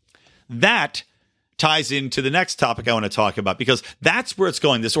 That ties into the next topic I want to talk about, because that's where it's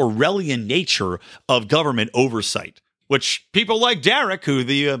going, this Orwellian nature of government oversight, which people like Derek, who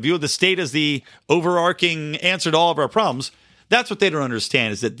view the state as the overarching answer to all of our problems, that's what they don't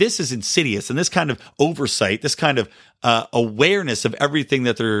understand, is that this is insidious, and this kind of oversight, this kind of awareness of everything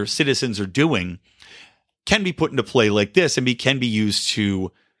that their citizens are doing can be put into play like this and can be used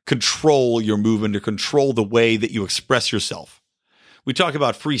to control your movement or control the way that you express yourself. We talk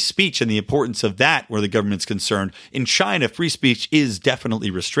about free speech and the importance of that where the government's concerned. In China, free speech is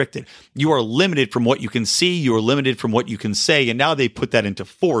definitely restricted. You are limited from what you can see. You are limited from what you can say. And now they put that into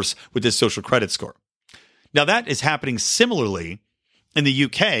force with this social credit score. Now, that is happening similarly in the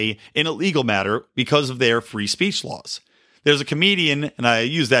UK in a legal matter because of their free speech laws. There's a comedian, and I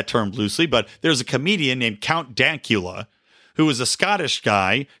use that term loosely, but there's a comedian named Count Dankula, who is a Scottish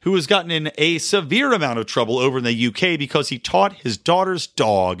guy who has gotten in a severe amount of trouble over in the UK because he taught his daughter's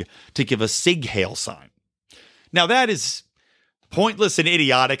dog to give a Sieg Heil sign. Now, that is pointless and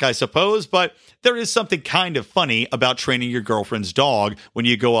idiotic, I suppose, but there is something kind of funny about training your girlfriend's dog when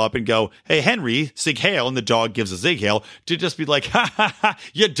you go up and go, hey, Henry, Sieg Heil, and the dog gives a Sieg Heil, to just be like, ha, ha, ha,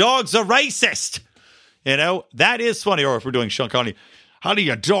 your dog's a racist. You know, that is funny. Or if we're doing Sean Connery, honey,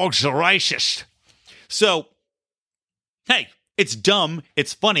 your dog's a racist. So, hey, it's dumb,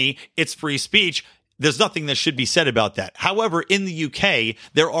 it's funny, it's free speech. There's nothing that should be said about that. However, in the UK,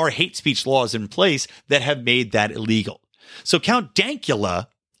 there are hate speech laws in place that have made that illegal. So Count Dankula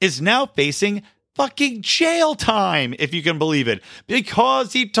is now facing fucking jail time, if you can believe it,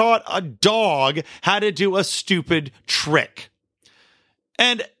 because he taught a dog how to do a stupid trick.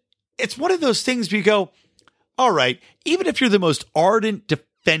 And it's one of those things where you go, all right, even if you're the most ardent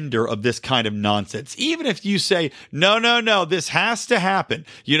defender of this kind of nonsense, even if you say, no, this has to happen.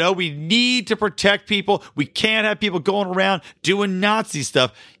 You know, we need to protect people. We can't have people going around doing Nazi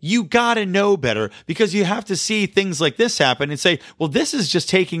stuff. You got to know better, because you have to see things like this happen and say, well, this is just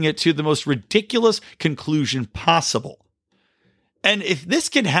taking it to the most ridiculous conclusion possible. And if this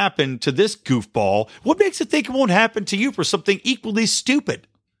can happen to this goofball, what makes it think it won't happen to you for something equally stupid?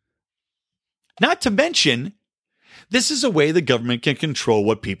 Not to mention, this is a way the government can control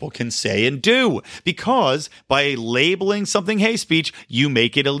what people can say and do, because by labeling something hate speech, you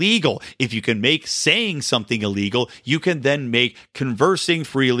make it illegal. If you can make saying something illegal, you can then make conversing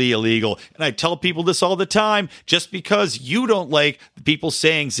freely illegal. And I tell people this all the time, just because you don't like people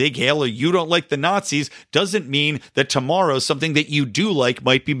saying Sieg Heil or you don't like the Nazis doesn't mean that tomorrow something that you do like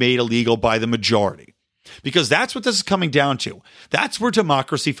might be made illegal by the majority. Because that's what this is coming down to. That's where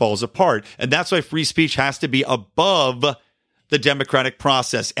democracy falls apart. And that's why free speech has to be above the democratic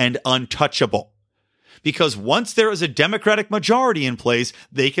process and untouchable. Because once there is a democratic majority in place,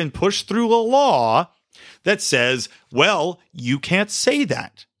 they can push through a law that says, well, you can't say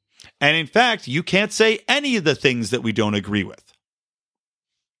that. And in fact, you can't say any of the things that we don't agree with.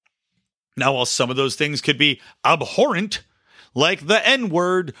 Now, while some of those things could be abhorrent, like the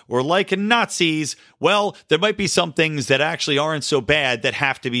N-word or like Nazis, well, there might be some things that actually aren't so bad that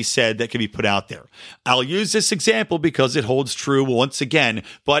have to be said, that can be put out there. I'll use this example because it holds true once again,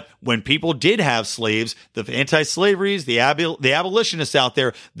 but when people did have slaves, the anti-slaveries, the abolitionists out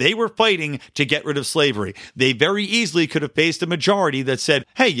there, they were fighting to get rid of slavery. They very easily could have faced a majority that said,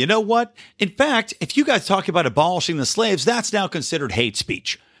 hey, you know what? In fact, if you guys talk about abolishing the slaves, that's now considered hate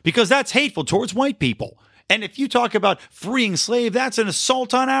speech, because that's hateful towards white people. And if you talk about freeing slave, that's an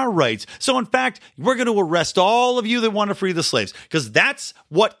assault on our rights. So in fact, we're going to arrest all of you that want to free the slaves, because that's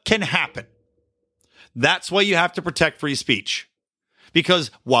what can happen. That's why you have to protect free speech.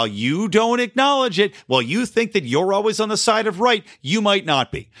 Because while you don't acknowledge it, while you think that you're always on the side of right, you might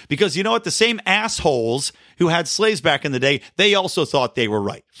not be. Because you know what? The same assholes who had slaves back in the day, they also thought they were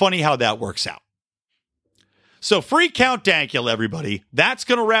right. Funny how that works out. So free Count Dankula, everybody. That's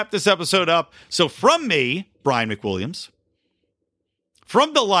going to wrap this episode up. So from me, Brian McWilliams,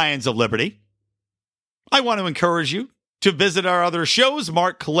 from the Lions of Liberty, I want to encourage you to visit our other shows.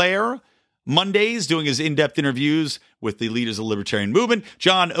 Mark Claire, Mondays, doing his in-depth interviews with the leaders of the libertarian movement.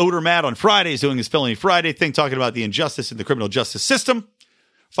 John Odermatt on Fridays, doing his Felony Friday thing, talking about the injustice in the criminal justice system.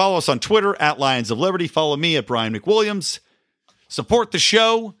 Follow us on Twitter at Lions of Liberty. Follow me at Brian McWilliams. Support the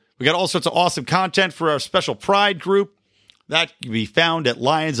show. We got all sorts of awesome content for our special Pride group. That can be found at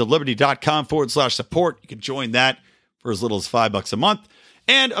lionsofliberty.com/support. You can join that for as little as $5 a month.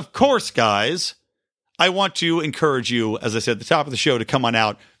 And of course, guys, I want to encourage you, as I said at the top of the show, to come on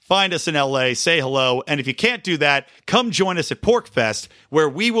out. Find us in LA, say hello. And if you can't do that, come join us at PorcFest, where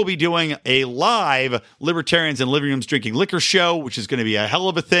we will be doing a live Libertarians and Living Rooms Drinking Liquor show, which is going to be a hell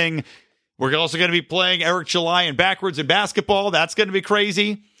of a thing. We're also going to be playing Eric July and backwards in basketball. That's going to be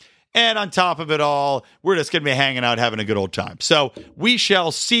crazy. And on top of it all, we're just going to be hanging out, having a good old time. So we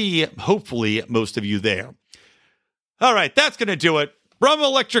shall see, hopefully, most of you there. All right, that's going to do it. From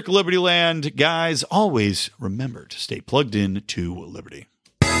Electric Liberty Land, guys, always remember to stay plugged in to liberty.